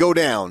just didn't go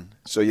down.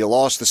 So you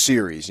lost the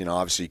series.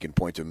 Obviously you can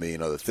point to a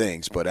million other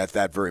things, but at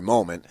that very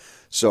moment.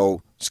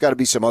 So it's got to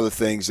be some other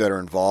things that are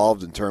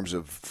involved in terms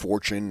of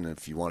fortune,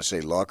 if you want to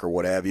say luck or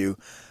what have you.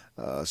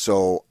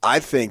 So I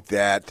think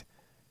that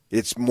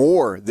it's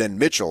more than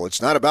Mitchell.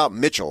 It's not about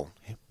Mitchell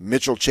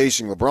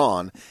chasing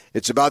LeBron.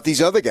 It's about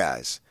these other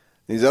guys.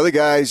 These other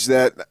guys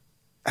that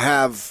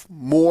have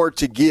more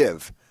to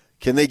give.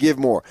 Can they give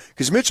more?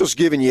 Because Mitchell's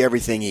giving you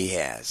everything he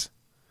has.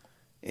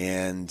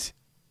 And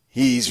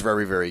he's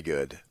very, very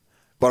good.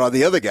 But on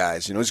the other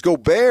guys, is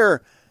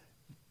Gobert,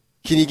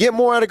 can you get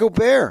more out of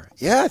Gobert?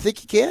 Yeah, I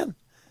think you can.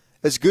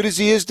 As good as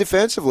he is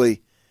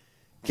defensively,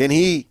 can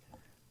he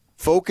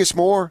focus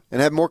more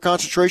and have more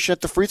concentration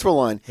at the free throw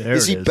line?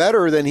 Is he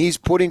better than he's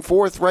putting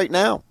forth right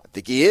now? I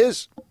think he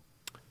is.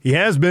 He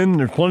has been.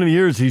 There's plenty of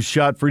years he's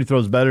shot free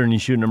throws better than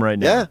he's shooting them right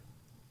now. Yeah.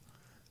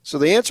 So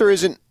the answer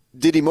isn't,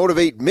 did he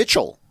motivate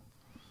Mitchell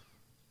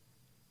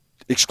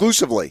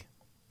exclusively?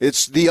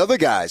 It's the other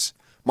guys.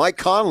 Mike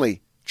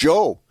Conley,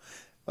 Joe.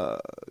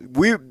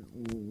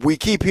 We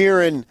keep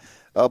hearing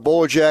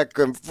Bolichick,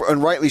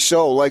 and rightly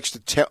so, likes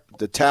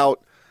to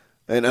tout,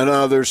 and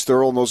others,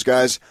 Thurl and those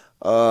guys,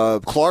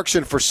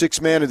 Clarkson for Sixth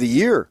Man of the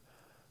Year.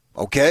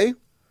 Okay.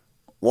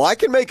 Well, I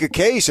can make a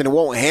case, and it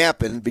won't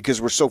happen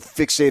because we're so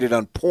fixated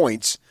on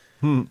points,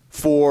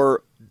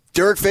 for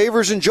Derek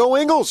Favors and Joe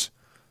Ingles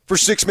for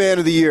Sixth Man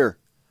of the Year.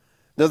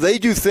 Now, they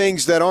do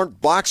things that aren't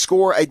box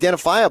score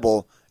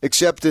identifiable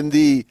except in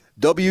the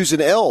W's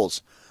and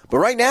L's. But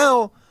right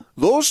now,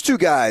 those two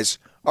guys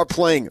are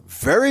playing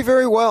very,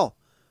 very well.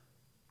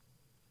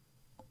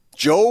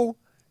 Joe,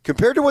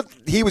 compared to what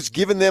he was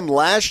giving them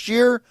last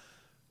year,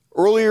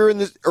 earlier in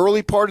the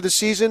early part of the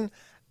season,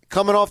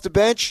 coming off the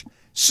bench,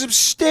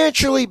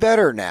 substantially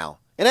better now.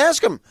 And I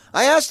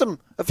asked him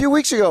a few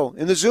weeks ago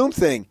in the Zoom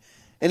thing,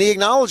 and he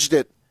acknowledged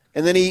it.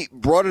 And then he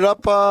brought it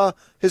up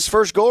his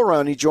first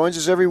go-around. He joins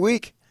us every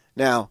week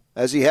now,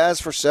 as he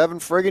has for 7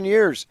 friggin'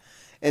 years.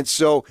 And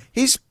so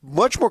he's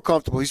much more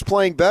comfortable. He's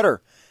playing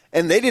better.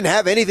 And they didn't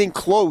have anything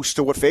close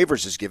to what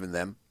Favors has given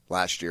them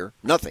last year.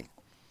 Nothing.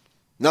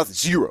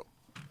 Zero.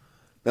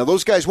 Now,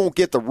 those guys won't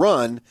get the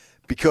run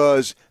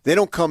because they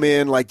don't come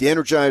in like the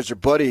Energizer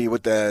Buddy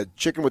with the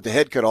chicken with the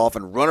head cut off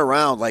and run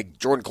around like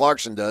Jordan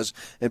Clarkson does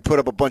and put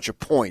up a bunch of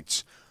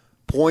points.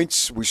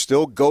 Points, we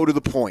still go to the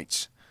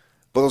points.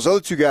 But those other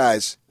two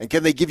guys, and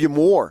can they give you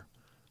more?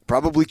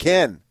 Probably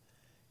can.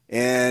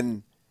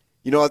 And,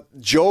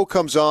 Joe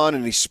comes on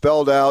and he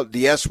spelled out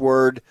the S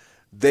word.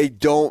 They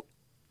don't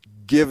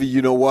give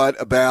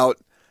about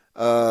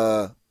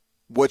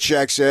what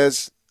Shaq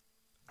says.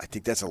 I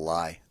think that's a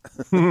lie.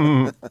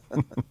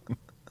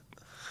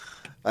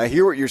 I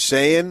hear what you're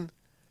saying,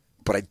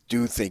 but I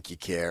do think you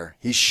care.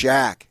 He's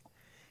Shaq.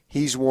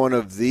 He's one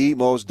of the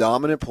most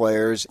dominant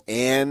players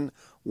and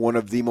one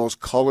of the most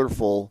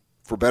colorful,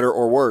 for better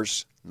or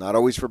worse, not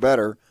always for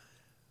better,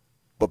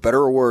 but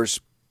better or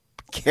worse,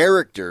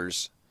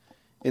 characters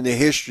in the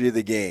history of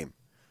the game.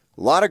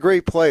 A lot of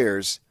great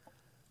players,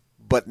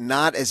 but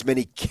not as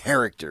many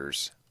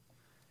characters.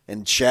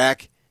 And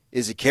Shaq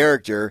is a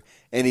character,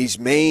 and he's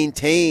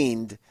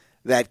maintained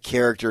that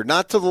character,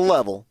 not to the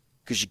level,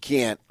 because you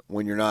can't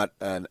when you're not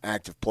an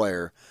active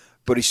player,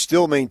 but he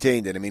still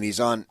maintained it. I mean, he's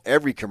on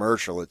every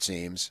commercial, it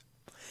seems.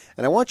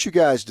 And I want you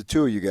guys, the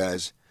two of you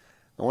guys,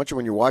 I want you,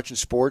 when you're watching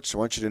sports, I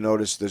want you to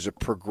notice there's a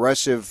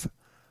Progressive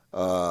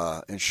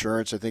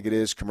insurance, I think it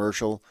is,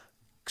 commercial.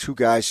 2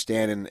 guys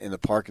standing in the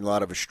parking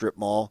lot of a strip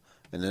mall,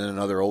 and then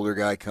another older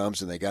guy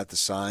comes, and they got the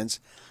signs.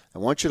 I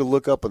want you to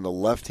look up in the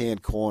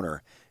left-hand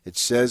corner It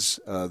says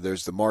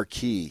there's the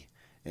marquee,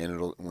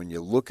 and when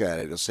you look at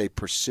it, it'll say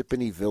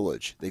Parsippany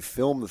Village. They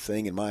filmed the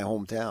thing in my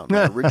hometown,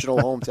 my original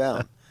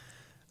hometown.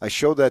 I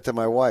showed that to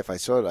my wife. I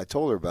saw it. I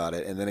told her about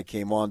it, and then it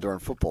came on during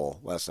football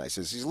last night.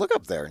 She says, look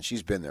up there, and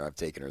she's been there. I've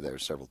taken her there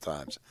several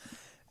times.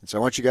 And so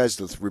I want you guys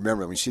to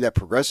remember, when you see that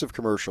Progressive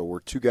commercial where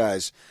two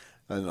guys,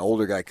 an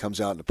older guy comes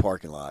out in the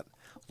parking lot,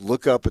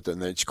 look up at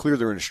and it's clear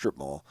they're in a strip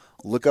mall,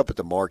 look up at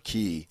the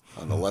marquee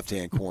on the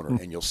left-hand corner,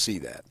 and you'll see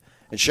that.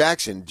 And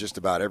Shaq's in just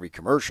about every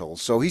commercial,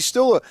 so he's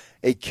still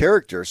a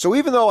character. So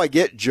even though I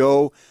get,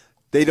 Joe,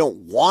 they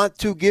don't want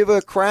to give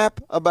a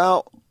crap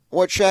about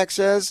what Shaq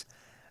says,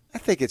 I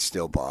think it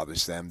still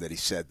bothers them that he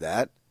said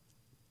that.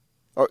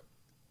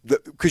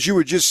 Because you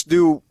would just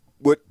do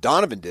what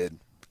Donovan did.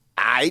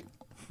 At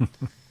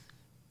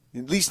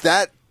least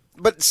that,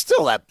 but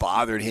still that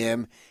bothered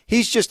him.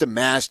 He's just a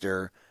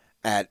master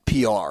at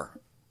PR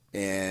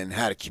and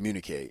how to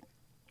communicate.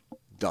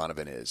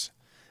 Donovan is.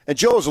 And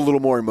Joe's a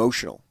little more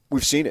emotional.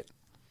 We've seen it.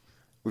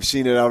 We've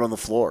seen it out on the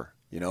floor,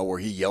 where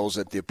he yells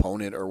at the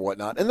opponent or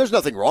whatnot. And there's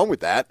nothing wrong with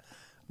that.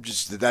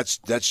 That's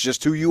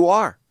just who you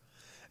are.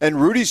 And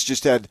Rudy's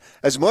just had,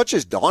 as much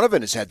as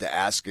Donovan has had to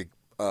ask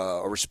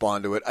or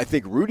respond to it, I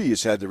think Rudy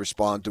has had to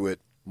respond to it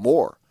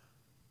more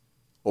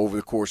over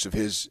the course of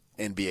his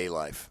NBA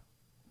life.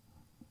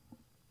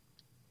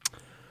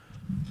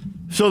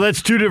 So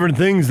that's two different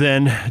things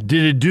then.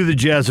 Did it do the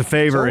Jazz a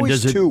favor? It's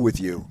always and two with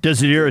you.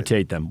 Does it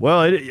irritate them?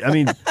 Well,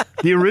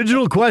 the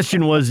original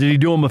question was, did he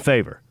do them a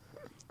favor?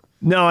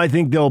 No, I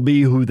think they'll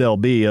be who they'll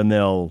be, and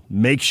they'll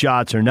make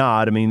shots or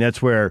not. I mean,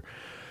 that's where...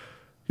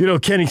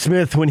 Kenny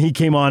Smith, when he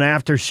came on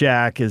after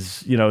Shaq,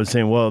 is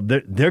saying, well, they're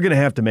going to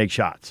have to make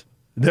shots.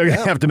 They're going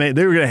to have to they're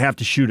going to have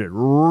to shoot it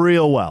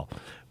real well.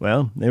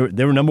 Well,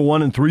 they were number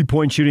one in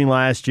 3-point shooting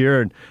last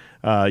year, and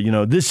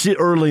this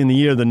early in the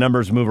year the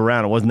numbers move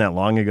around. It wasn't that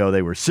long ago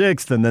they were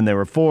 6th, and then they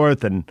were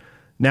 4th, and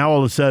now all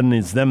of a sudden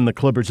it's them and the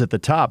Clippers at the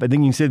top. I think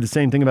you can say the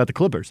same thing about the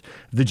Clippers.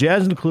 If the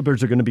Jazz and the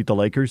Clippers are going to beat the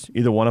Lakers,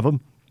 either one of them,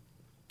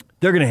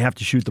 they're going to have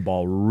to shoot the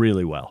ball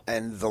really well.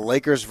 And the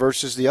Lakers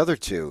versus the other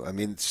two. I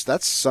mean,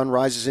 that's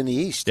sunrises in the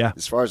East,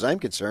 as far as I'm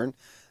concerned.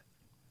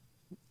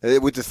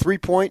 With the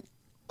 3-point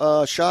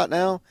shot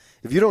now,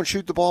 if you don't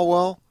shoot the ball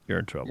well, you're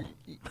in trouble.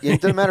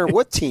 It doesn't matter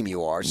what team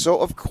you are. So,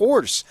 of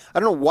course, I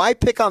don't know why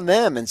pick on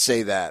them and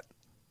say that.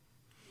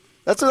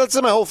 That's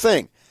my whole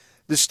thing.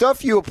 The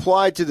stuff you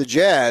applied to the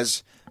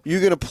Jazz, you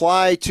can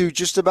apply to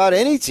just about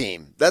any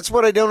team. That's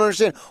what I don't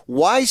understand.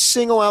 Why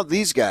single out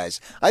these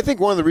guys? I think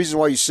one of the reasons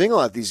why you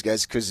single out these guys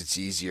is because it's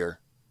easier.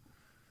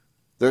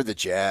 They're the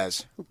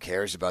Jazz. Who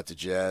cares about the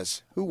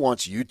Jazz? Who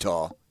wants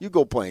Utah? You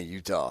go play in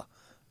Utah.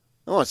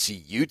 I want to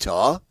see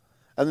Utah.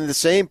 And then the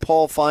same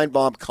Paul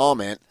Feinbaum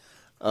comment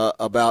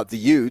about the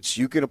Utes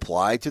you can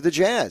apply to the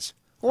Jazz.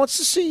 Who wants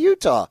to see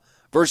Utah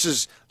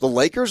versus the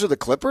Lakers or the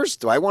Clippers?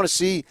 Do I want to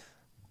see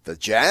the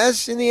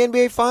Jazz in the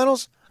NBA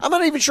Finals? I'm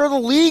not even sure the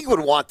league would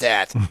want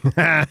that.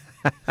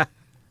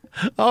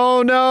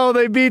 Oh, no,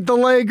 they beat the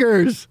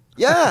Lakers.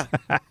 Yeah.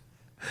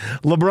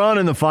 LeBron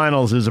in the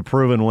finals is a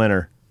proven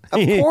winner.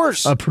 Of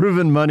course. A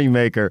proven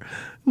moneymaker.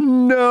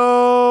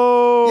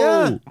 No.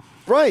 Yeah,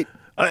 right.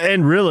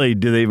 And really,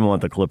 do they even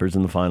want the Clippers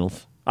in the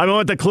finals? I don't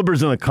want the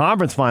Clippers in the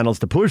conference finals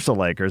to push the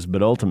Lakers,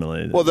 but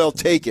ultimately... Well, they'll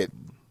take it.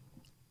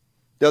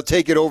 They'll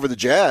take it over the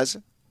Jazz.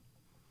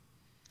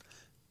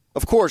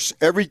 Of course,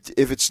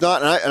 if it's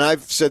not, and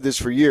I've said this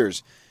for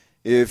years,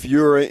 if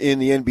you're in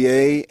the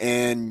NBA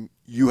and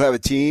you have a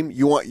team,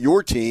 you want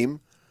your team,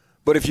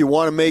 but if you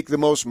want to make the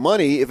most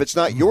money, if it's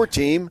not your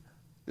team,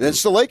 then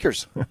it's the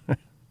Lakers.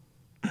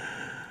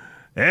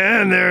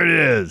 And there it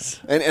is.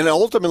 And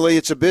ultimately,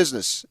 it's a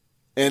business.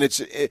 And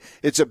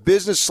it's a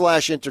business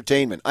 /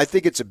 entertainment. I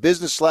think it's a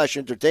business /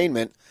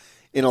 entertainment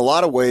in a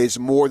lot of ways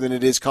more than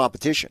it is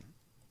competition.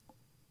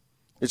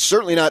 It's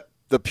certainly not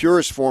the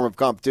purest form of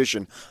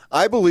competition.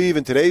 I believe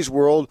in today's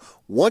world,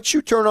 once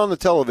you turn on the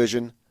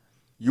television,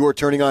 you are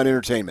turning on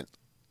entertainment.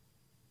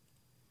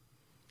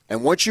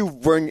 And once you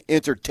bring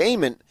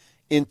entertainment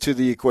into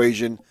the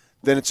equation,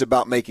 then it's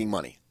about making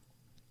money.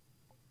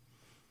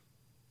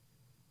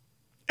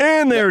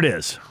 And there it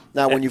is.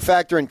 Now, when you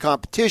factor in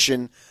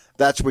competition,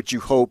 that's what you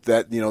hope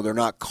that, they're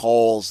not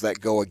calls that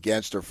go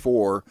against or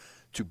for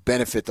to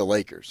benefit the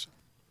Lakers.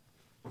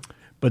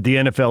 But the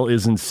NFL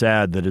isn't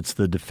sad that it's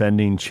the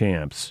defending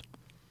champs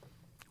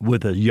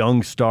with a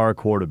young star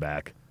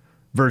quarterback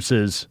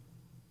versus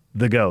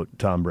the GOAT,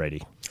 Tom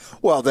Brady.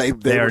 Well, they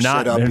were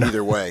set up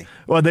either way.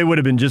 Well, they would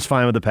have been just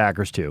fine with the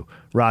Packers, too.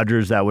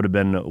 Rodgers, that would have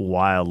been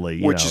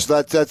wildly,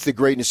 that's the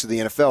greatness of the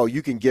NFL.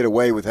 You can get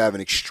away with having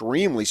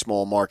extremely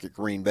small market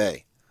Green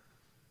Bay.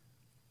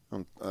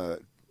 And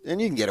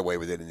you can get away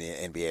with it in the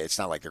NBA. It's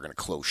not like they're going to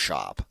close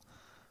shop.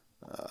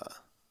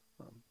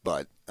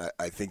 But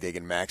I think they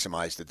can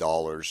maximize the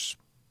dollars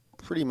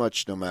pretty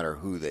much no matter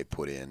who they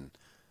put in.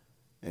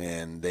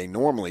 And they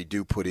normally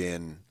do put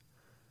in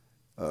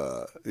in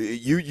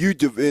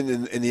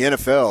the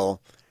NFL,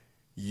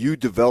 you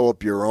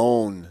develop your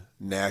own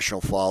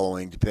national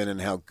following depending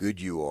on how good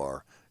you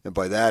are. And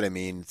by that I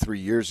mean 3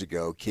 years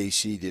ago,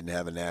 KC didn't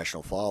have a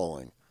national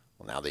following.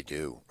 Well, now they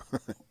do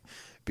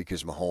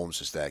because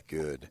Mahomes is that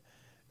good.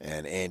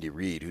 And Andy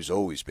Reid, who's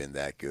always been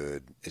that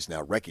good, is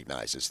now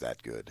recognized as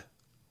that good.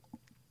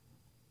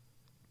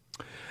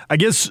 I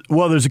guess,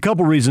 well, there's a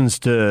couple reasons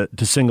to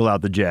single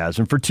out the Jazz.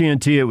 And for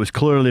TNT, it was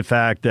clearly the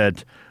fact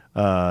that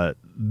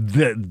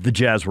the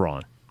Jazz were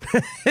on.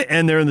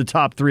 And they're in the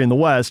top 3 in the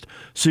West,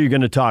 so you're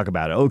going to talk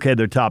about it. Okay,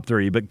 they're top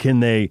 3, but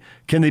can they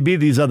beat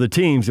these other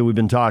teams that we've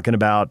been talking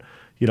about,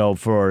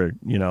 for,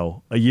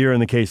 a year in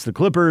the case of the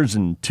Clippers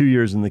and 2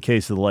 years in the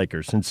case of the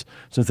Lakers since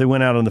they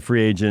went out on the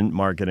free agent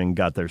market and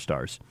got their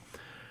stars.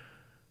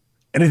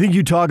 And I think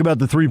you talk about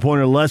the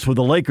three-pointer less with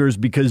the Lakers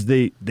because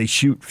they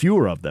shoot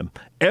fewer of them.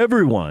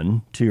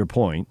 Everyone, to your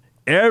point,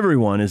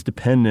 everyone is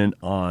dependent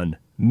on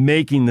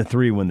making the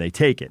three when they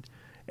take it.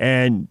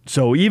 And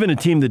so even a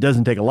team that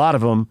doesn't take a lot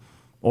of them,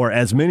 or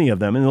as many of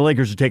them, and the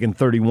Lakers are taking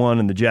 31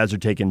 and the Jazz are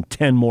taking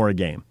 10 more a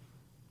game.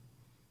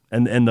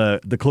 And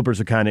the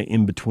Clippers are kind of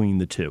in between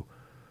the two.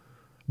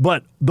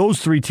 But those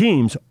 3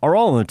 teams are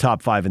all in the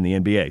top 5 in the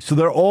NBA. So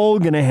they're all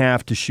going to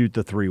have to shoot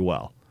the three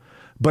well.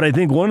 But I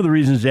think one of the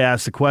reasons to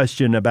ask the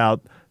question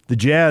about the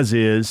Jazz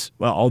is,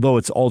 well, although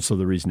it's also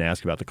the reason to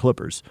ask about the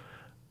Clippers,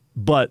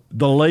 but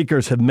the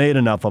Lakers have made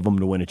enough of them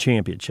to win a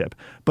championship.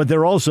 But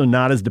they're also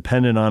not as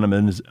dependent on them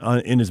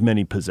in as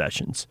many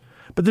possessions.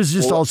 But there's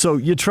just also,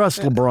 you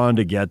trust LeBron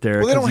to get there.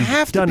 Well, they don't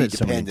have to be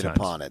dependent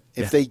upon it.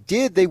 If they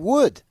did, they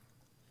would.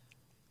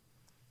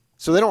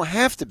 So they don't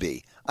have to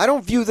be. I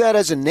don't view that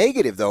as a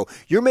negative, though.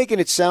 You're making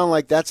it sound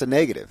like that's a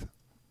negative.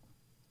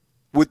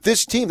 With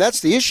this team, that's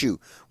the issue.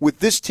 With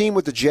this team,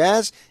 with the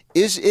Jazz,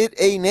 is it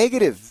a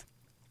negative?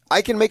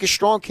 I can make a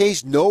strong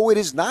case, no, it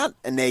is not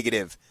a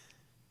negative.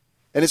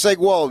 And it's like,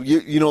 well,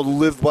 you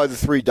live by the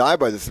 3, die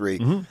by the 3.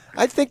 Mm-hmm.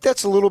 I think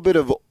that's a little bit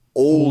of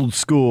old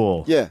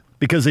school. Yeah.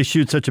 Because they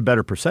shoot such a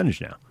better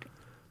percentage now.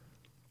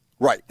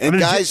 Right. And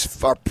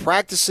guys are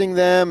practicing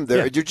them.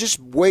 They're just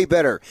way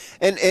better.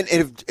 And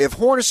if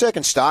Hornacek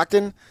and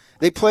Stockton,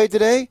 they played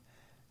today,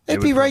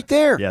 they'd be right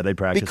there. Yeah, they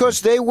practice.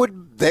 Because they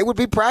would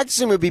be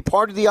practicing, would be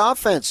part of the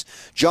offense.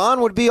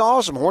 John would be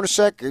awesome.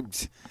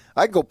 Hornacek,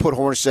 I'd go put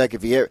Hornacek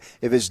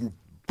if his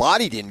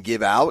body didn't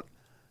give out.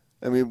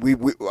 I mean,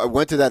 I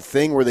went to that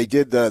thing where they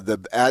did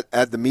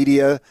at the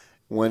media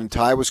when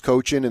Ty was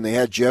coaching, and they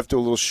had Jeff do a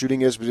little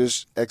shooting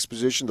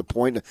exposition, the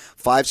point,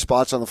 5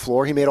 spots on the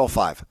floor. He made all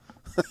 5.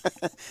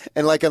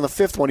 And like on the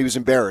 5th one, he was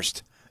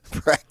embarrassed,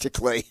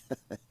 practically.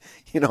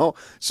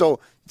 So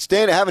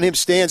having him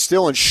stand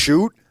still and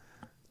shoot,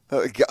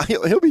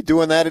 he'll be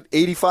doing that at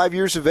 85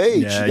 years of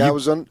age. Yeah, that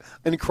was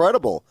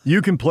incredible.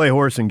 You can play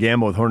horse and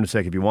gamble with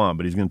Hornacek if you want,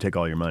 but he's going to take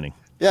all your money.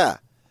 Yeah.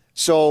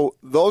 So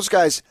those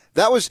guys,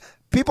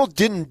 people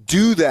didn't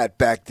do that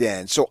back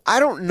then. So I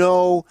don't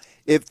know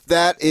if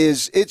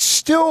it's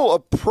still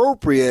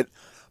appropriate,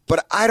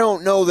 but I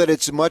don't know that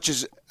it's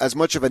as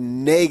much of a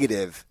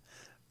negative.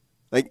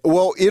 Like,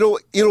 well, it'll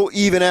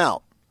even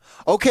out.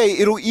 Okay,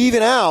 it'll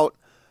even out,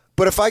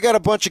 but if I got a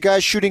bunch of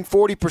guys shooting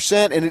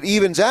 40% and it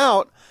evens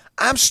out,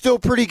 I'm still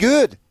pretty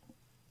good.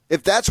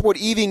 If that's what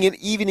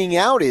evening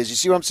out is, you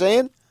see what I'm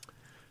saying?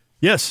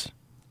 Yes,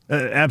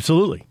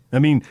 absolutely. I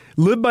mean,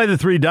 live by the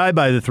 3, die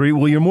by the 3.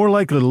 Well, you're more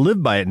likely to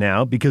live by it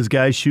now because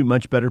guys shoot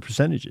much better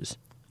percentages.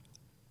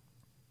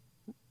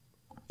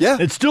 Yeah.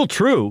 It's still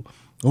true.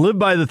 Live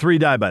by the 3,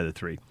 die by the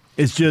 3.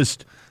 It's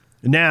just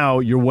now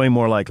you're way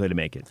more likely to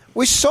make it.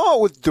 We saw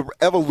it with the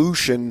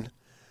evolution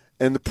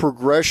and the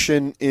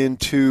progression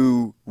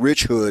into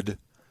Richhood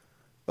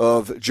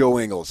of Joe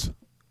Ingles,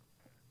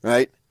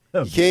 right?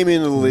 He came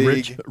into the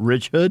league.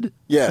 Rich Hood?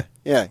 Yeah.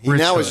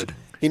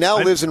 He now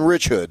lives in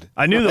Richhood.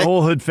 I knew the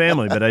whole Hood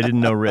family, but I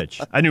didn't know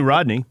Rich. I knew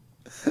Rodney.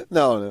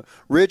 No.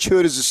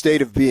 Richhood is a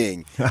state of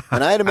being,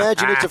 and I'd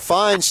imagine it's a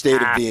fine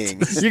state of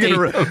being. You're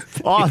going to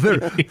author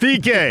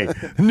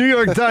PK, New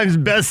York Times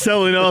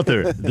best-selling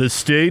author, The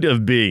State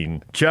of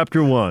Being,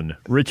 Chapter 1,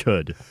 Rich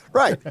Hood.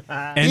 Right.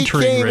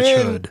 Entering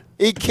Rich Hood.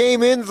 He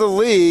came into the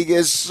league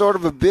as sort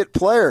of a bit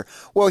player.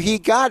 Well, he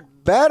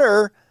got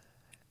better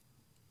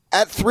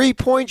at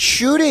 3-point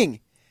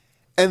shooting,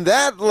 and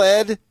that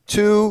led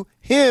to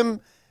him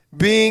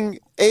being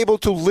able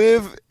to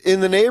live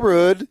in the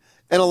neighborhood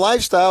and a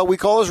lifestyle we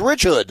call as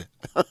Richhood.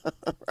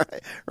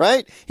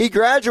 Right? He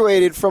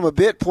graduated from a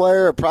bit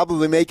player,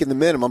 probably making the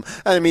minimum.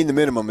 I mean, the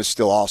minimum is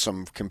still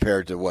awesome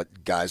compared to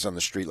what guys on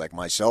the street like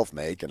myself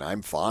make, and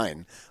I'm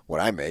fine what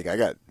I make. I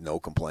got no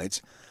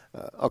complaints.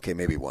 Okay,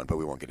 maybe one, but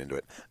we won't get into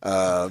it.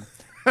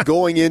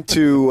 Going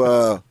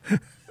into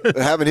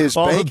having his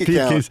bank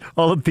account.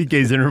 All of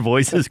PK's inner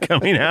voices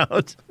coming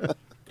out.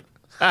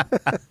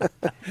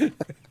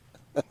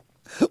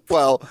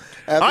 Well,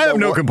 I have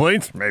no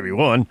complaints. Maybe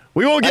one.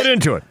 We won't get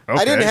into it.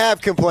 Okay. I didn't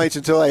have complaints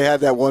until I had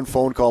that one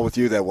phone call with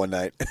you that one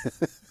night.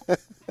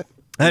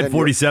 I had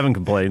 47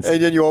 complaints.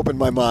 And then you opened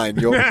my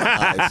mind. You opened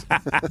my eyes.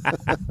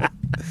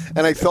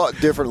 And I thought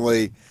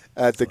differently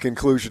at the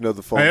conclusion of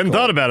the phone call. I hadn't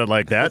thought about it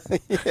like that.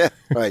 Yeah,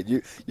 right.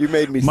 You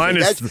made me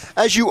think.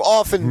 As you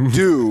often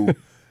do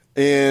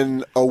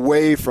in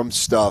away from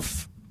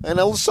stuff and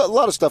a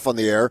lot of stuff on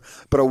the air,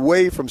 but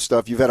away from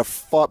stuff, you've had a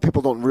far,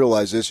 people don't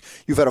realize this,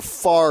 you've had a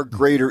far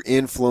greater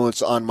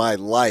influence on my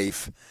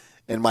life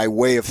and my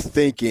way of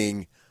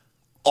thinking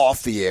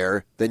off the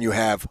air than you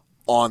have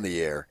on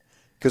the air.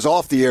 Because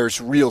off the air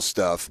is real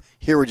stuff.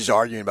 Here we're just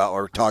arguing about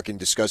or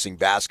discussing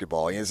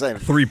basketball. You know what I'm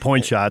saying?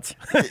 3-point shots.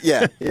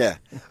 Yeah.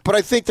 But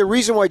I think the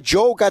reason why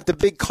Joe got the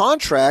big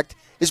contract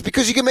is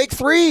because he can make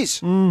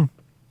threes.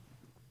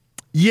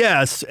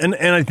 Yes, and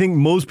I think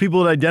most people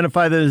would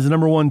identify that as the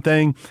number one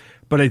thing,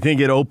 but I think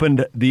it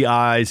opened the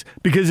eyes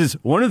because it's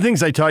one of the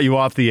things I taught you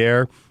off the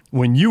air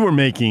when you were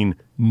making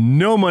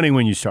no money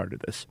when you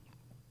started this.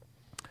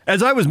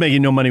 As I was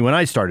making no money when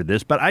I started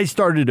this, but I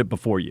started it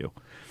before you.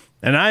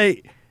 And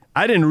I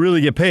didn't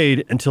really get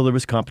paid until there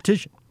was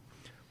competition.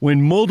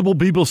 When multiple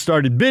people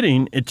started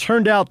bidding, it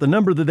turned out the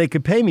number that they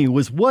could pay me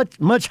was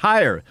much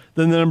higher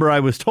than the number I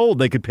was told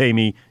they could pay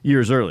me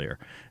years earlier.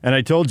 And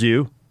I told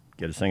you,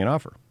 get a second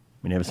offer.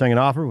 When you have a second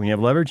offer, when you have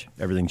leverage,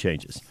 everything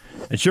changes.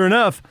 And sure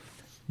enough,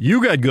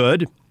 you got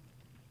good.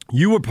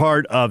 You were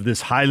part of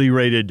this highly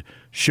rated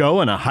show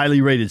and a highly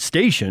rated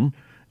station.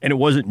 And it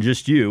wasn't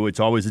just you. It's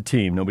always a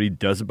team. Nobody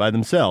does it by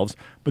themselves.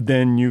 But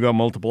then you got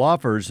multiple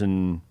offers,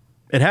 and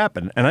it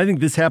happened. And I think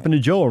this happened to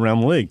Joe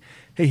around the league.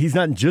 Hey, he's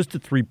not just a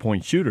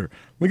three-point shooter.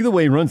 Look at the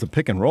way he runs the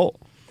pick and roll.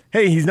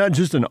 Hey, he's not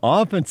just an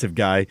offensive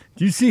guy.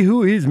 Do you see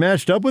who he's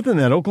matched up with in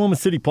that Oklahoma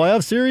City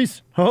playoff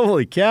series?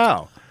 Holy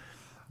cow.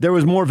 There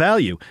was more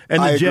value.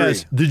 And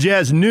the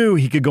Jazz knew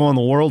he could go on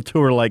the world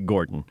tour like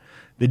Gordon.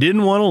 They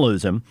didn't want to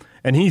lose him.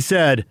 And he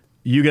said,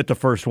 you get the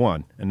first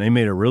one. And they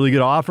made a really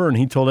good offer, and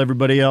he told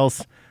everybody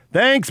else,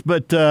 thanks,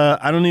 but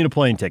I don't need a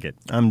plane ticket.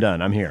 I'm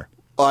done. I'm here.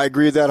 I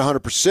agree with that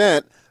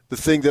 100%. The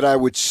thing that I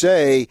would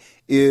say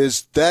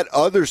is that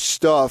other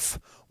stuff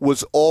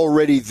was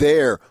already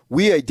there.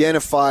 We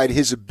identified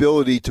his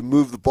ability to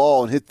move the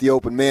ball and hit the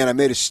open man. I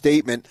made a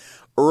statement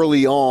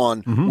early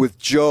on with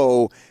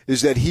Joe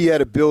is that he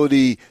had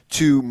ability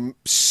to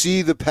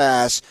see the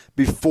pass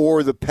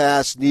before the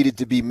pass needed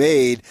to be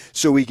made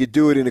so he could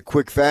do it in a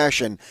quick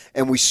fashion.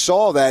 And we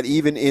saw that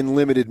even in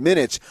limited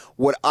minutes.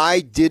 What I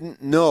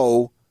didn't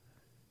know,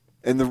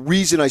 and the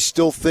reason I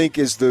still think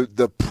is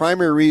the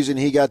primary reason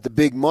he got the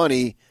big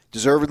money,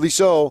 deservedly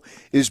so,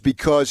 is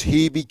because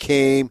he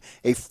became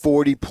a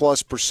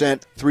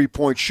 40+%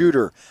 three-point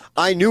shooter.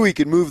 I knew he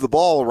could move the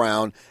ball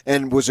around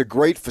and was a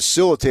great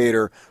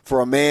facilitator for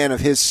a man of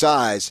his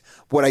size.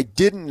 What I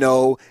didn't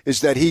know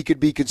is that he could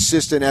be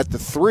consistent at the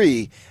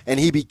three, and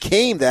he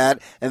became that,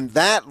 and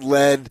that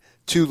led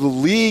to the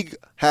league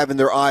having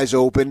their eyes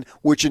open,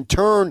 which in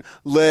turn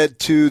led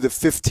to the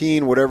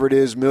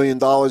 $15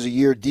 million a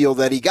year deal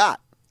that he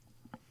got.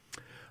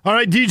 All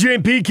right, DJ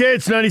and PK,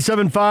 it's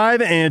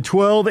 97.5 and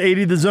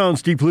 1280 The Zone.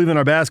 Steve Cleveland,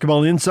 our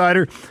basketball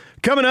insider.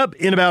 Coming up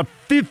in about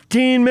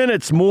 15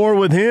 minutes, more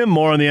with him,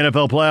 more on the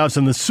NFL playoffs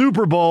and the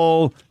Super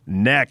Bowl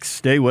next.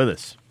 Stay with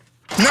us.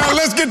 Now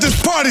let's get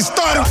this party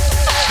started.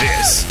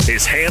 This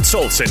is Hans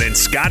Olsen and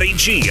Scotty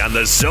G on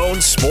the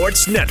Zone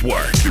Sports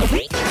Network.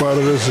 Part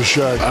of this is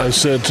Shaq. I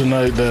said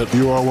tonight that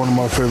you are one of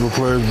my favorite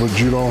players, but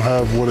you don't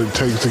have what it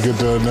takes to get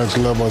to the next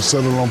level. I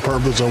said it on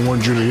purpose. I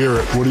want you to hear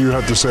it. What do you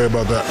have to say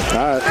about that?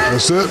 All right.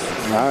 That's it?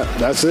 All right.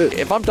 That's it.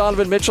 If I'm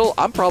Donovan Mitchell,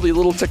 I'm probably a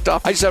little ticked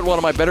off. I just had one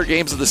of my better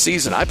games of the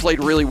season. I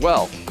played really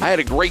well. I had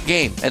a great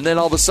game. And then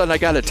all of a sudden I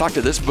got to talk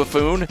to this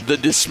buffoon, the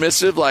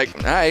dismissive, like,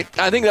 all right,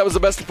 I think that was the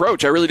best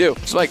approach. I really do.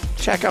 It's like,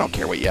 Shaq, I don't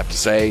care what you have to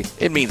say.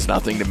 It means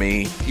nothing to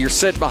me. You're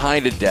sitting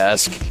behind a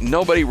desk.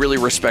 Nobody really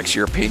respects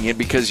your opinion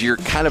because you're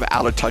kind of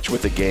out of touch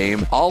with the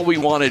game. All we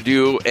want to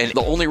do, and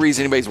the only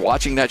reason anybody's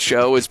watching that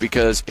show is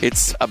because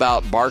it's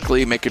about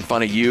Barkley making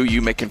fun of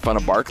you making fun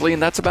of Barkley,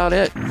 and that's about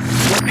it.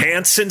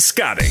 Hans and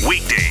Scotty,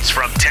 weekdays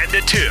from 10 to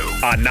 2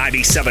 on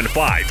 97.5,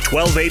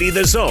 1280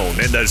 The Zone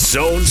and the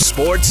Zone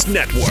Sports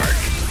Network.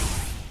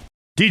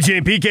 DJ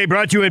and PK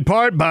brought to you in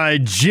part by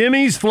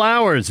Jimmy's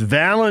Flowers.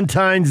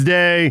 Valentine's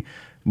Day,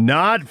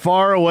 not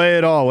far away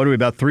at all. What are we,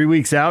 about 3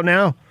 weeks out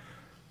now?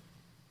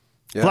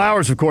 Yeah.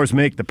 Flowers, of course,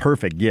 make the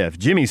perfect gift.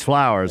 Jimmy's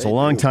Flowers, a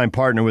longtime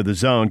partner with The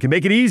Zone, can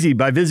make it easy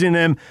by visiting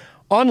them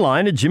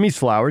online at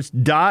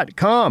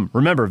jimmysflowers.com.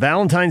 Remember,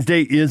 Valentine's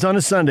Day is on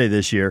a Sunday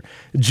this year.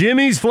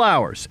 Jimmy's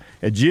Flowers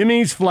at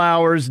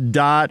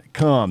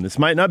jimmysflowers.com. This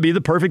might not be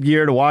the perfect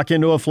year to walk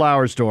into a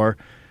flower store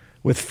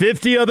with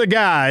 50 other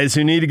guys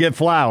who need to get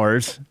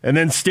flowers and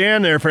then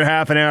stand there for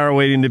half an hour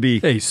waiting to be...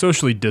 Hey,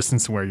 socially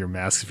distance and wear your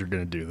mask if you're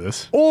going to do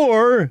this.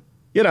 Or,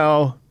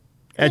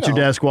 at your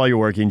desk while you're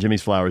working,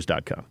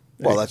 jimmysflowers.com.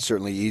 Well, that's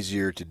certainly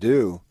easier to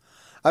do.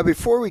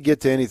 Before we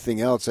get to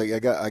anything else, I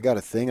got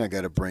a thing I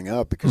got to bring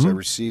up because I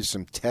received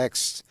some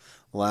texts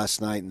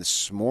last night and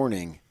this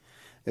morning.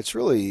 It's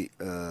really,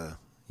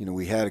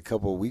 we had a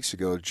couple of weeks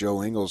ago,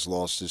 Joe Ingles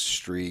lost his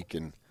streak,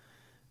 and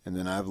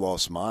then I've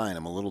lost mine.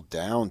 I'm a little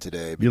down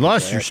today. You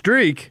lost your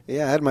streak?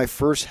 Yeah, I had my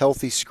first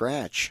healthy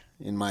scratch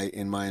in my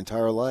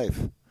entire life.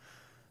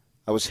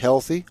 I was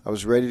healthy. I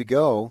was ready to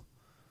go,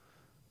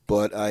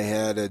 but I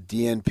had a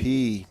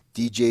DNP,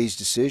 DJ's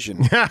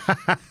decision.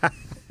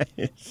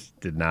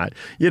 Did not.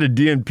 You had a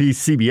DNP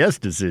CBS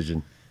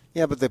decision.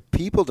 Yeah, but the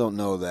people don't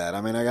know that.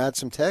 I mean, I got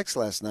some texts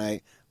last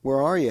night.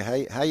 Where are you?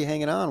 How you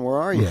hanging on? Where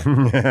are you?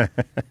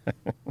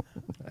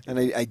 And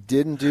I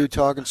didn't do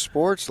Talking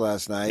Sports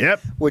last night.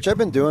 Yep. Which I've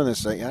been doing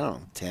this,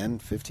 10,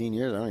 15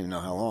 years. I don't even know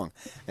how long.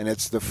 And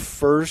it's the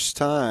first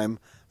time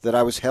that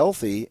I was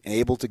healthy and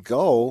able to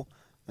go,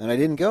 and I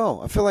didn't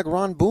go. I feel like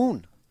Ron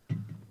Boone.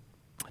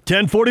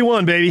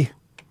 10:41, baby.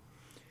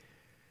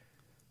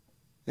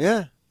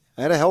 Yeah.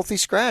 I had a healthy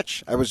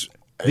scratch. I was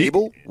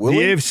able, willing.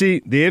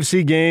 The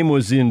AFC game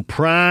was in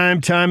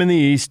prime time in the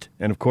East,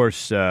 and of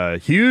course,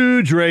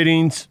 huge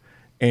ratings.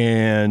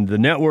 And the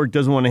network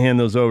doesn't want to hand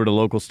those over to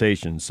local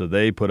stations, so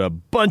they put a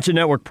bunch of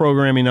network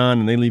programming on,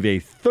 and they leave a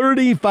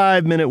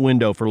 35-minute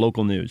window for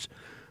local news.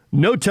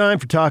 No time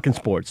for Talking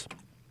Sports.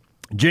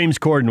 James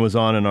Corden was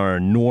on in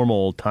our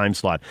normal time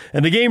slot,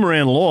 and the game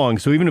ran long.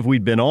 So even if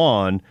we'd been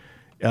on,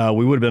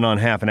 we would have been on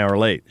half an hour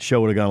late. The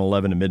show would have gone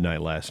 11 to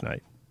midnight last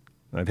night.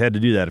 I've had to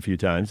do that a few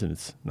times, and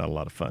it's not a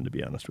lot of fun, to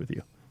be honest with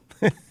you.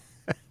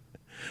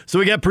 So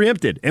we got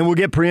preempted, and we'll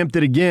get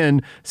preempted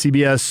again.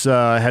 CBS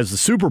has the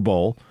Super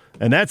Bowl,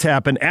 and that's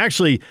happened.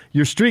 Actually,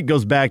 your streak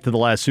goes back to the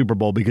last Super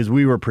Bowl because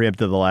we were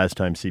preempted the last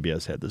time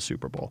CBS had the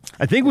Super Bowl.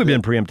 I think we've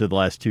been preempted the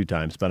last 2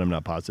 times, but I'm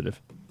not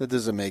positive. That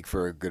doesn't make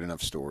for good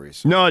enough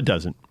stories. No, it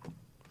doesn't.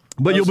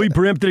 But you'll be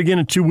preempted again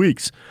in 2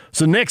 weeks.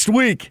 So next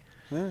week,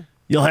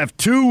 you'll have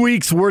 2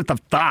 weeks' worth of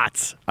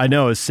thoughts. I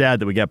know it's sad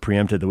that we got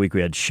preempted the week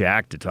we had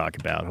Shaq to talk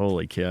about.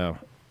 Holy cow.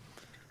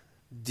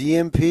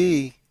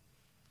 DMP,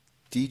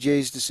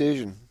 DJ's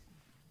decision.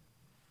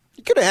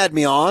 You could have had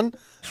me on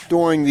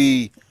during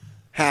the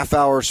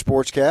half-hour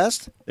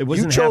sportscast. It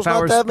wasn't a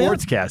half-hour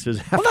sportscast. It was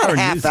half-hour not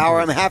half-hour.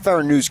 newscast.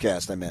 Half-hour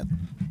newscast, I meant.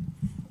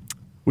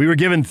 We were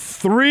given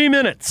 3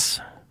 minutes,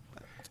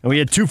 and we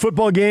had 2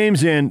 football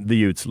games and the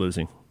Utes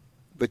losing.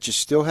 But you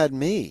still had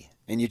me,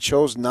 and you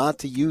chose not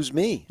to use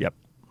me. Yep.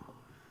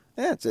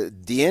 Yeah, it's a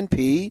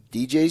DNP,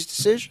 DJ's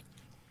decision.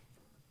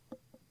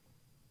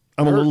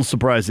 I'm a little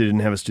surprised they didn't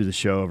have us do the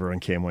show over on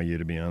KMYU,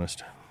 to be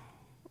honest.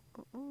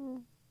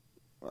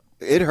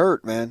 It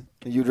hurt, man.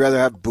 You'd rather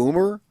have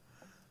Boomer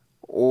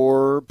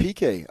or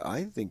PK.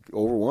 I think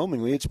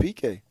overwhelmingly it's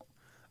PK.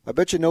 I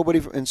bet you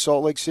nobody in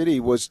Salt Lake City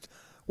was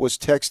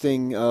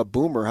texting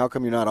Boomer, how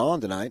come you're not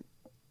on tonight?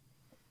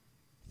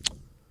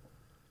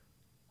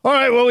 All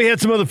right, well, we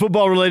had some other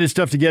football-related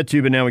stuff to get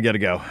to, but now we got to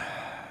go.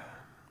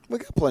 We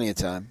got plenty of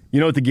time. You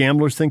know what the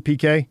gamblers think,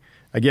 PK?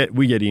 We get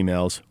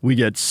emails. We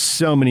get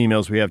so many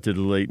emails we have to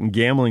delete, and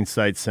gambling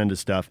sites send us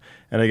stuff.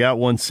 And I got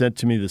one sent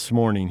to me this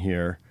morning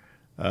here,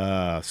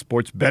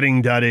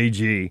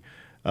 sportsbetting.ag.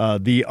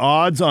 The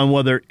odds on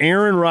whether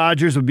Aaron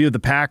Rodgers would be with the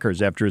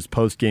Packers after his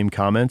post-game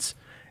comments,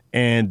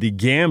 and the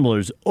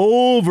gamblers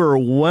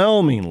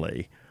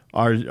overwhelmingly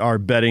are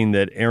betting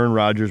that Aaron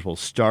Rodgers will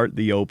start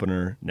the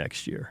opener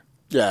next year.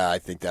 Yeah, I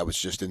think that was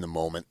just in the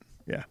moment.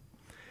 Yeah.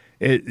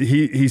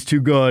 He's too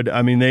good.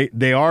 I mean,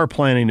 they are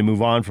planning to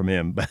move on from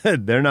him, but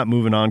they're not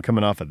moving on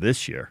coming off of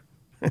this year.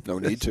 No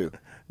need to.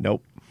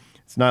 Nope.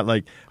 It's not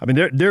like – I mean,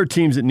 there are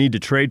teams that need to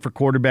trade for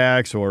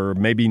quarterbacks or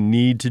maybe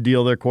need to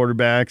deal their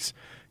quarterbacks.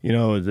 You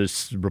know,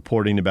 there's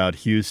reporting about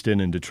Houston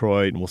and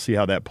Detroit, and we'll see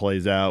how that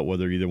plays out,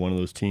 whether either one of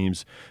those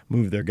teams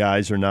move their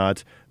guys or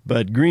not.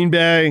 But Green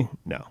Bay,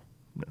 no.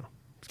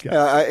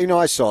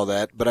 I saw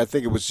that, but I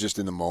think it was just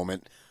in the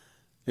moment.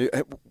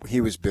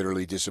 He was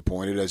bitterly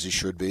disappointed, as he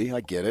should be.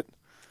 I get it.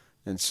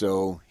 And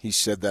so he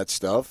said that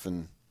stuff,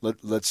 and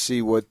let's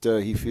see what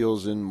he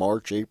feels in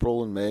March,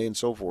 April, and May, and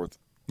so forth.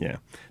 Yeah.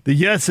 The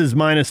yes is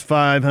minus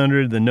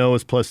 500. The no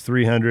is plus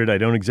 300. I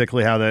don't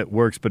exactly how that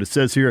works, but it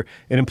says here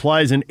it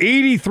implies an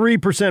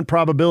 83%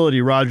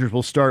 probability Rodgers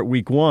will start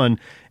week 1,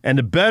 and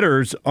the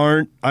bettors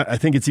aren't. I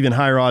think it's even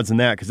higher odds than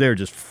that because they're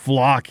just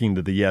flocking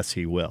to the yes,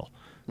 he will.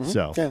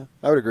 So yeah,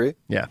 I would agree.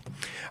 Yeah.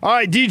 All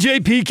right,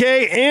 DJ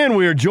PK, and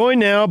we are joined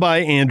now by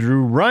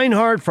Andrew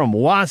Reinhardt from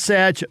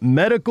Wasatch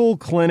Medical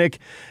Clinic.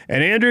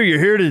 And Andrew, you're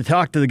here to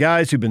talk to the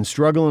guys who've been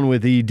struggling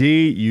with ED.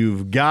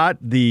 You've got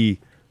the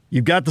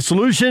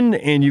solution,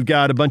 and you've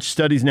got a bunch of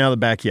studies now that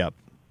back you up.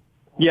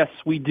 Yes,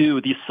 we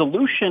do. The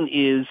solution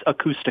is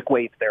acoustic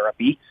wave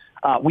therapy.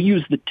 We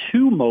use the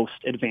 2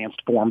 most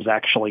advanced forms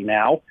actually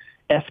now,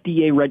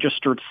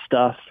 FDA-registered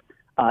stuff.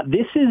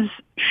 This is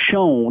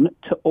shown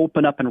to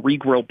open up and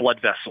regrow blood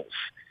vessels.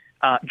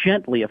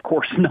 Gently, of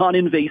course,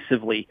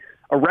 non-invasively.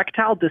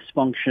 Erectile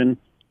dysfunction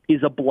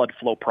is a blood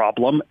flow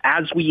problem.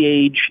 As we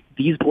age,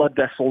 these blood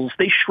vessels,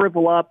 they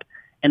shrivel up,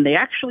 and they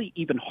actually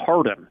even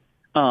harden.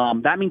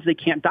 That means they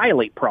can't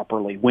dilate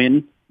properly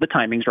when the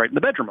timing's right in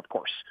the bedroom, of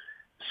course.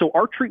 So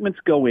our treatments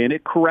go in.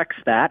 It corrects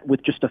that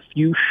with just a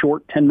few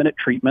short 10-minute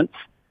treatments.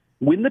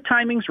 When the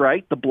timing's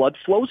right, the blood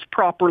flows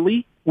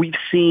properly. We've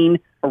seen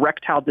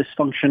erectile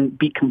dysfunction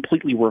be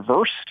completely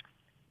reversed.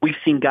 We've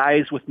seen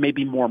guys with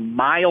maybe more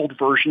mild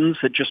versions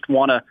that just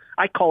want to,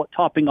 I call it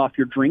topping off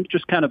your drink,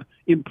 just kind of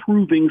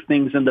improving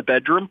things in the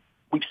bedroom.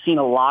 We've seen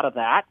a lot of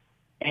that,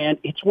 and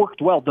it's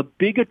worked well. The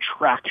big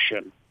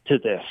attraction to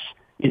this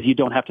is you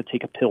don't have to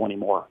take a pill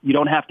anymore. You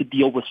don't have to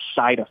deal with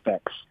side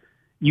effects.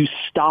 You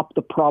stop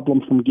the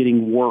problem from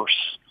getting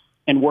worse.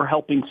 and we're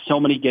helping so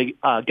many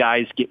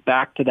guys get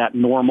back to that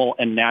normal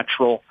and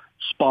natural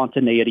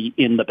spontaneity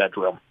in the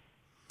bedroom.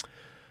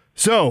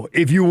 So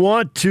if you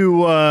want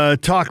to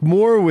talk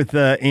more with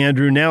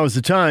Andrew, now is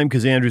the time,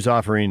 because Andrew's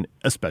offering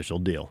a special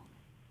deal.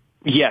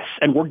 Yes,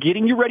 and we're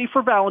getting you ready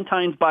for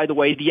Valentine's, by the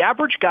way. The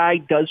average guy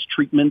does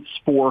treatments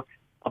for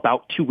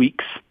about 2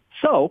 weeks,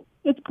 so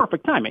it's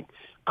perfect timing.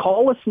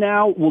 Call us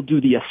now. We'll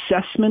do the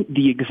assessment,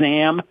 the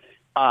exam,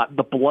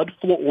 the blood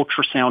flow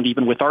ultrasound,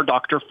 even with our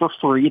doctor, for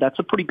free. That's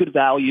a pretty good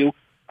value.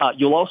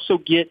 You'll also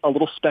get a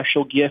little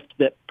special gift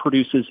that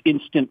produces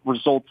instant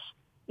results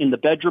in the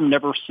bedroom.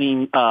 Never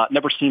seen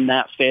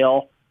that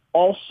fail.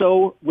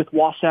 Also, with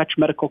Wasatch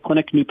Medical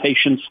Clinic, new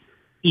patients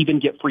even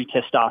get free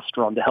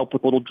testosterone to help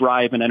with a little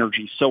drive and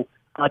energy. So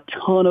a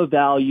ton of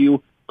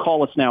value.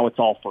 Call us now. It's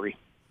all free.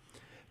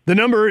 The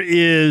number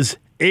is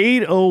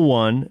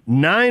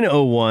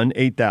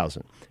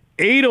 801-901-8000.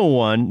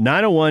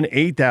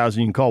 801-901-8000.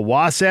 You can call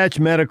Wasatch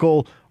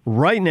Medical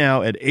right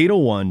now at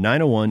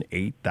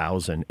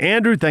 801-901-8000.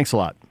 Andrew, thanks a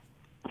lot.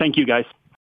 Thank you, guys.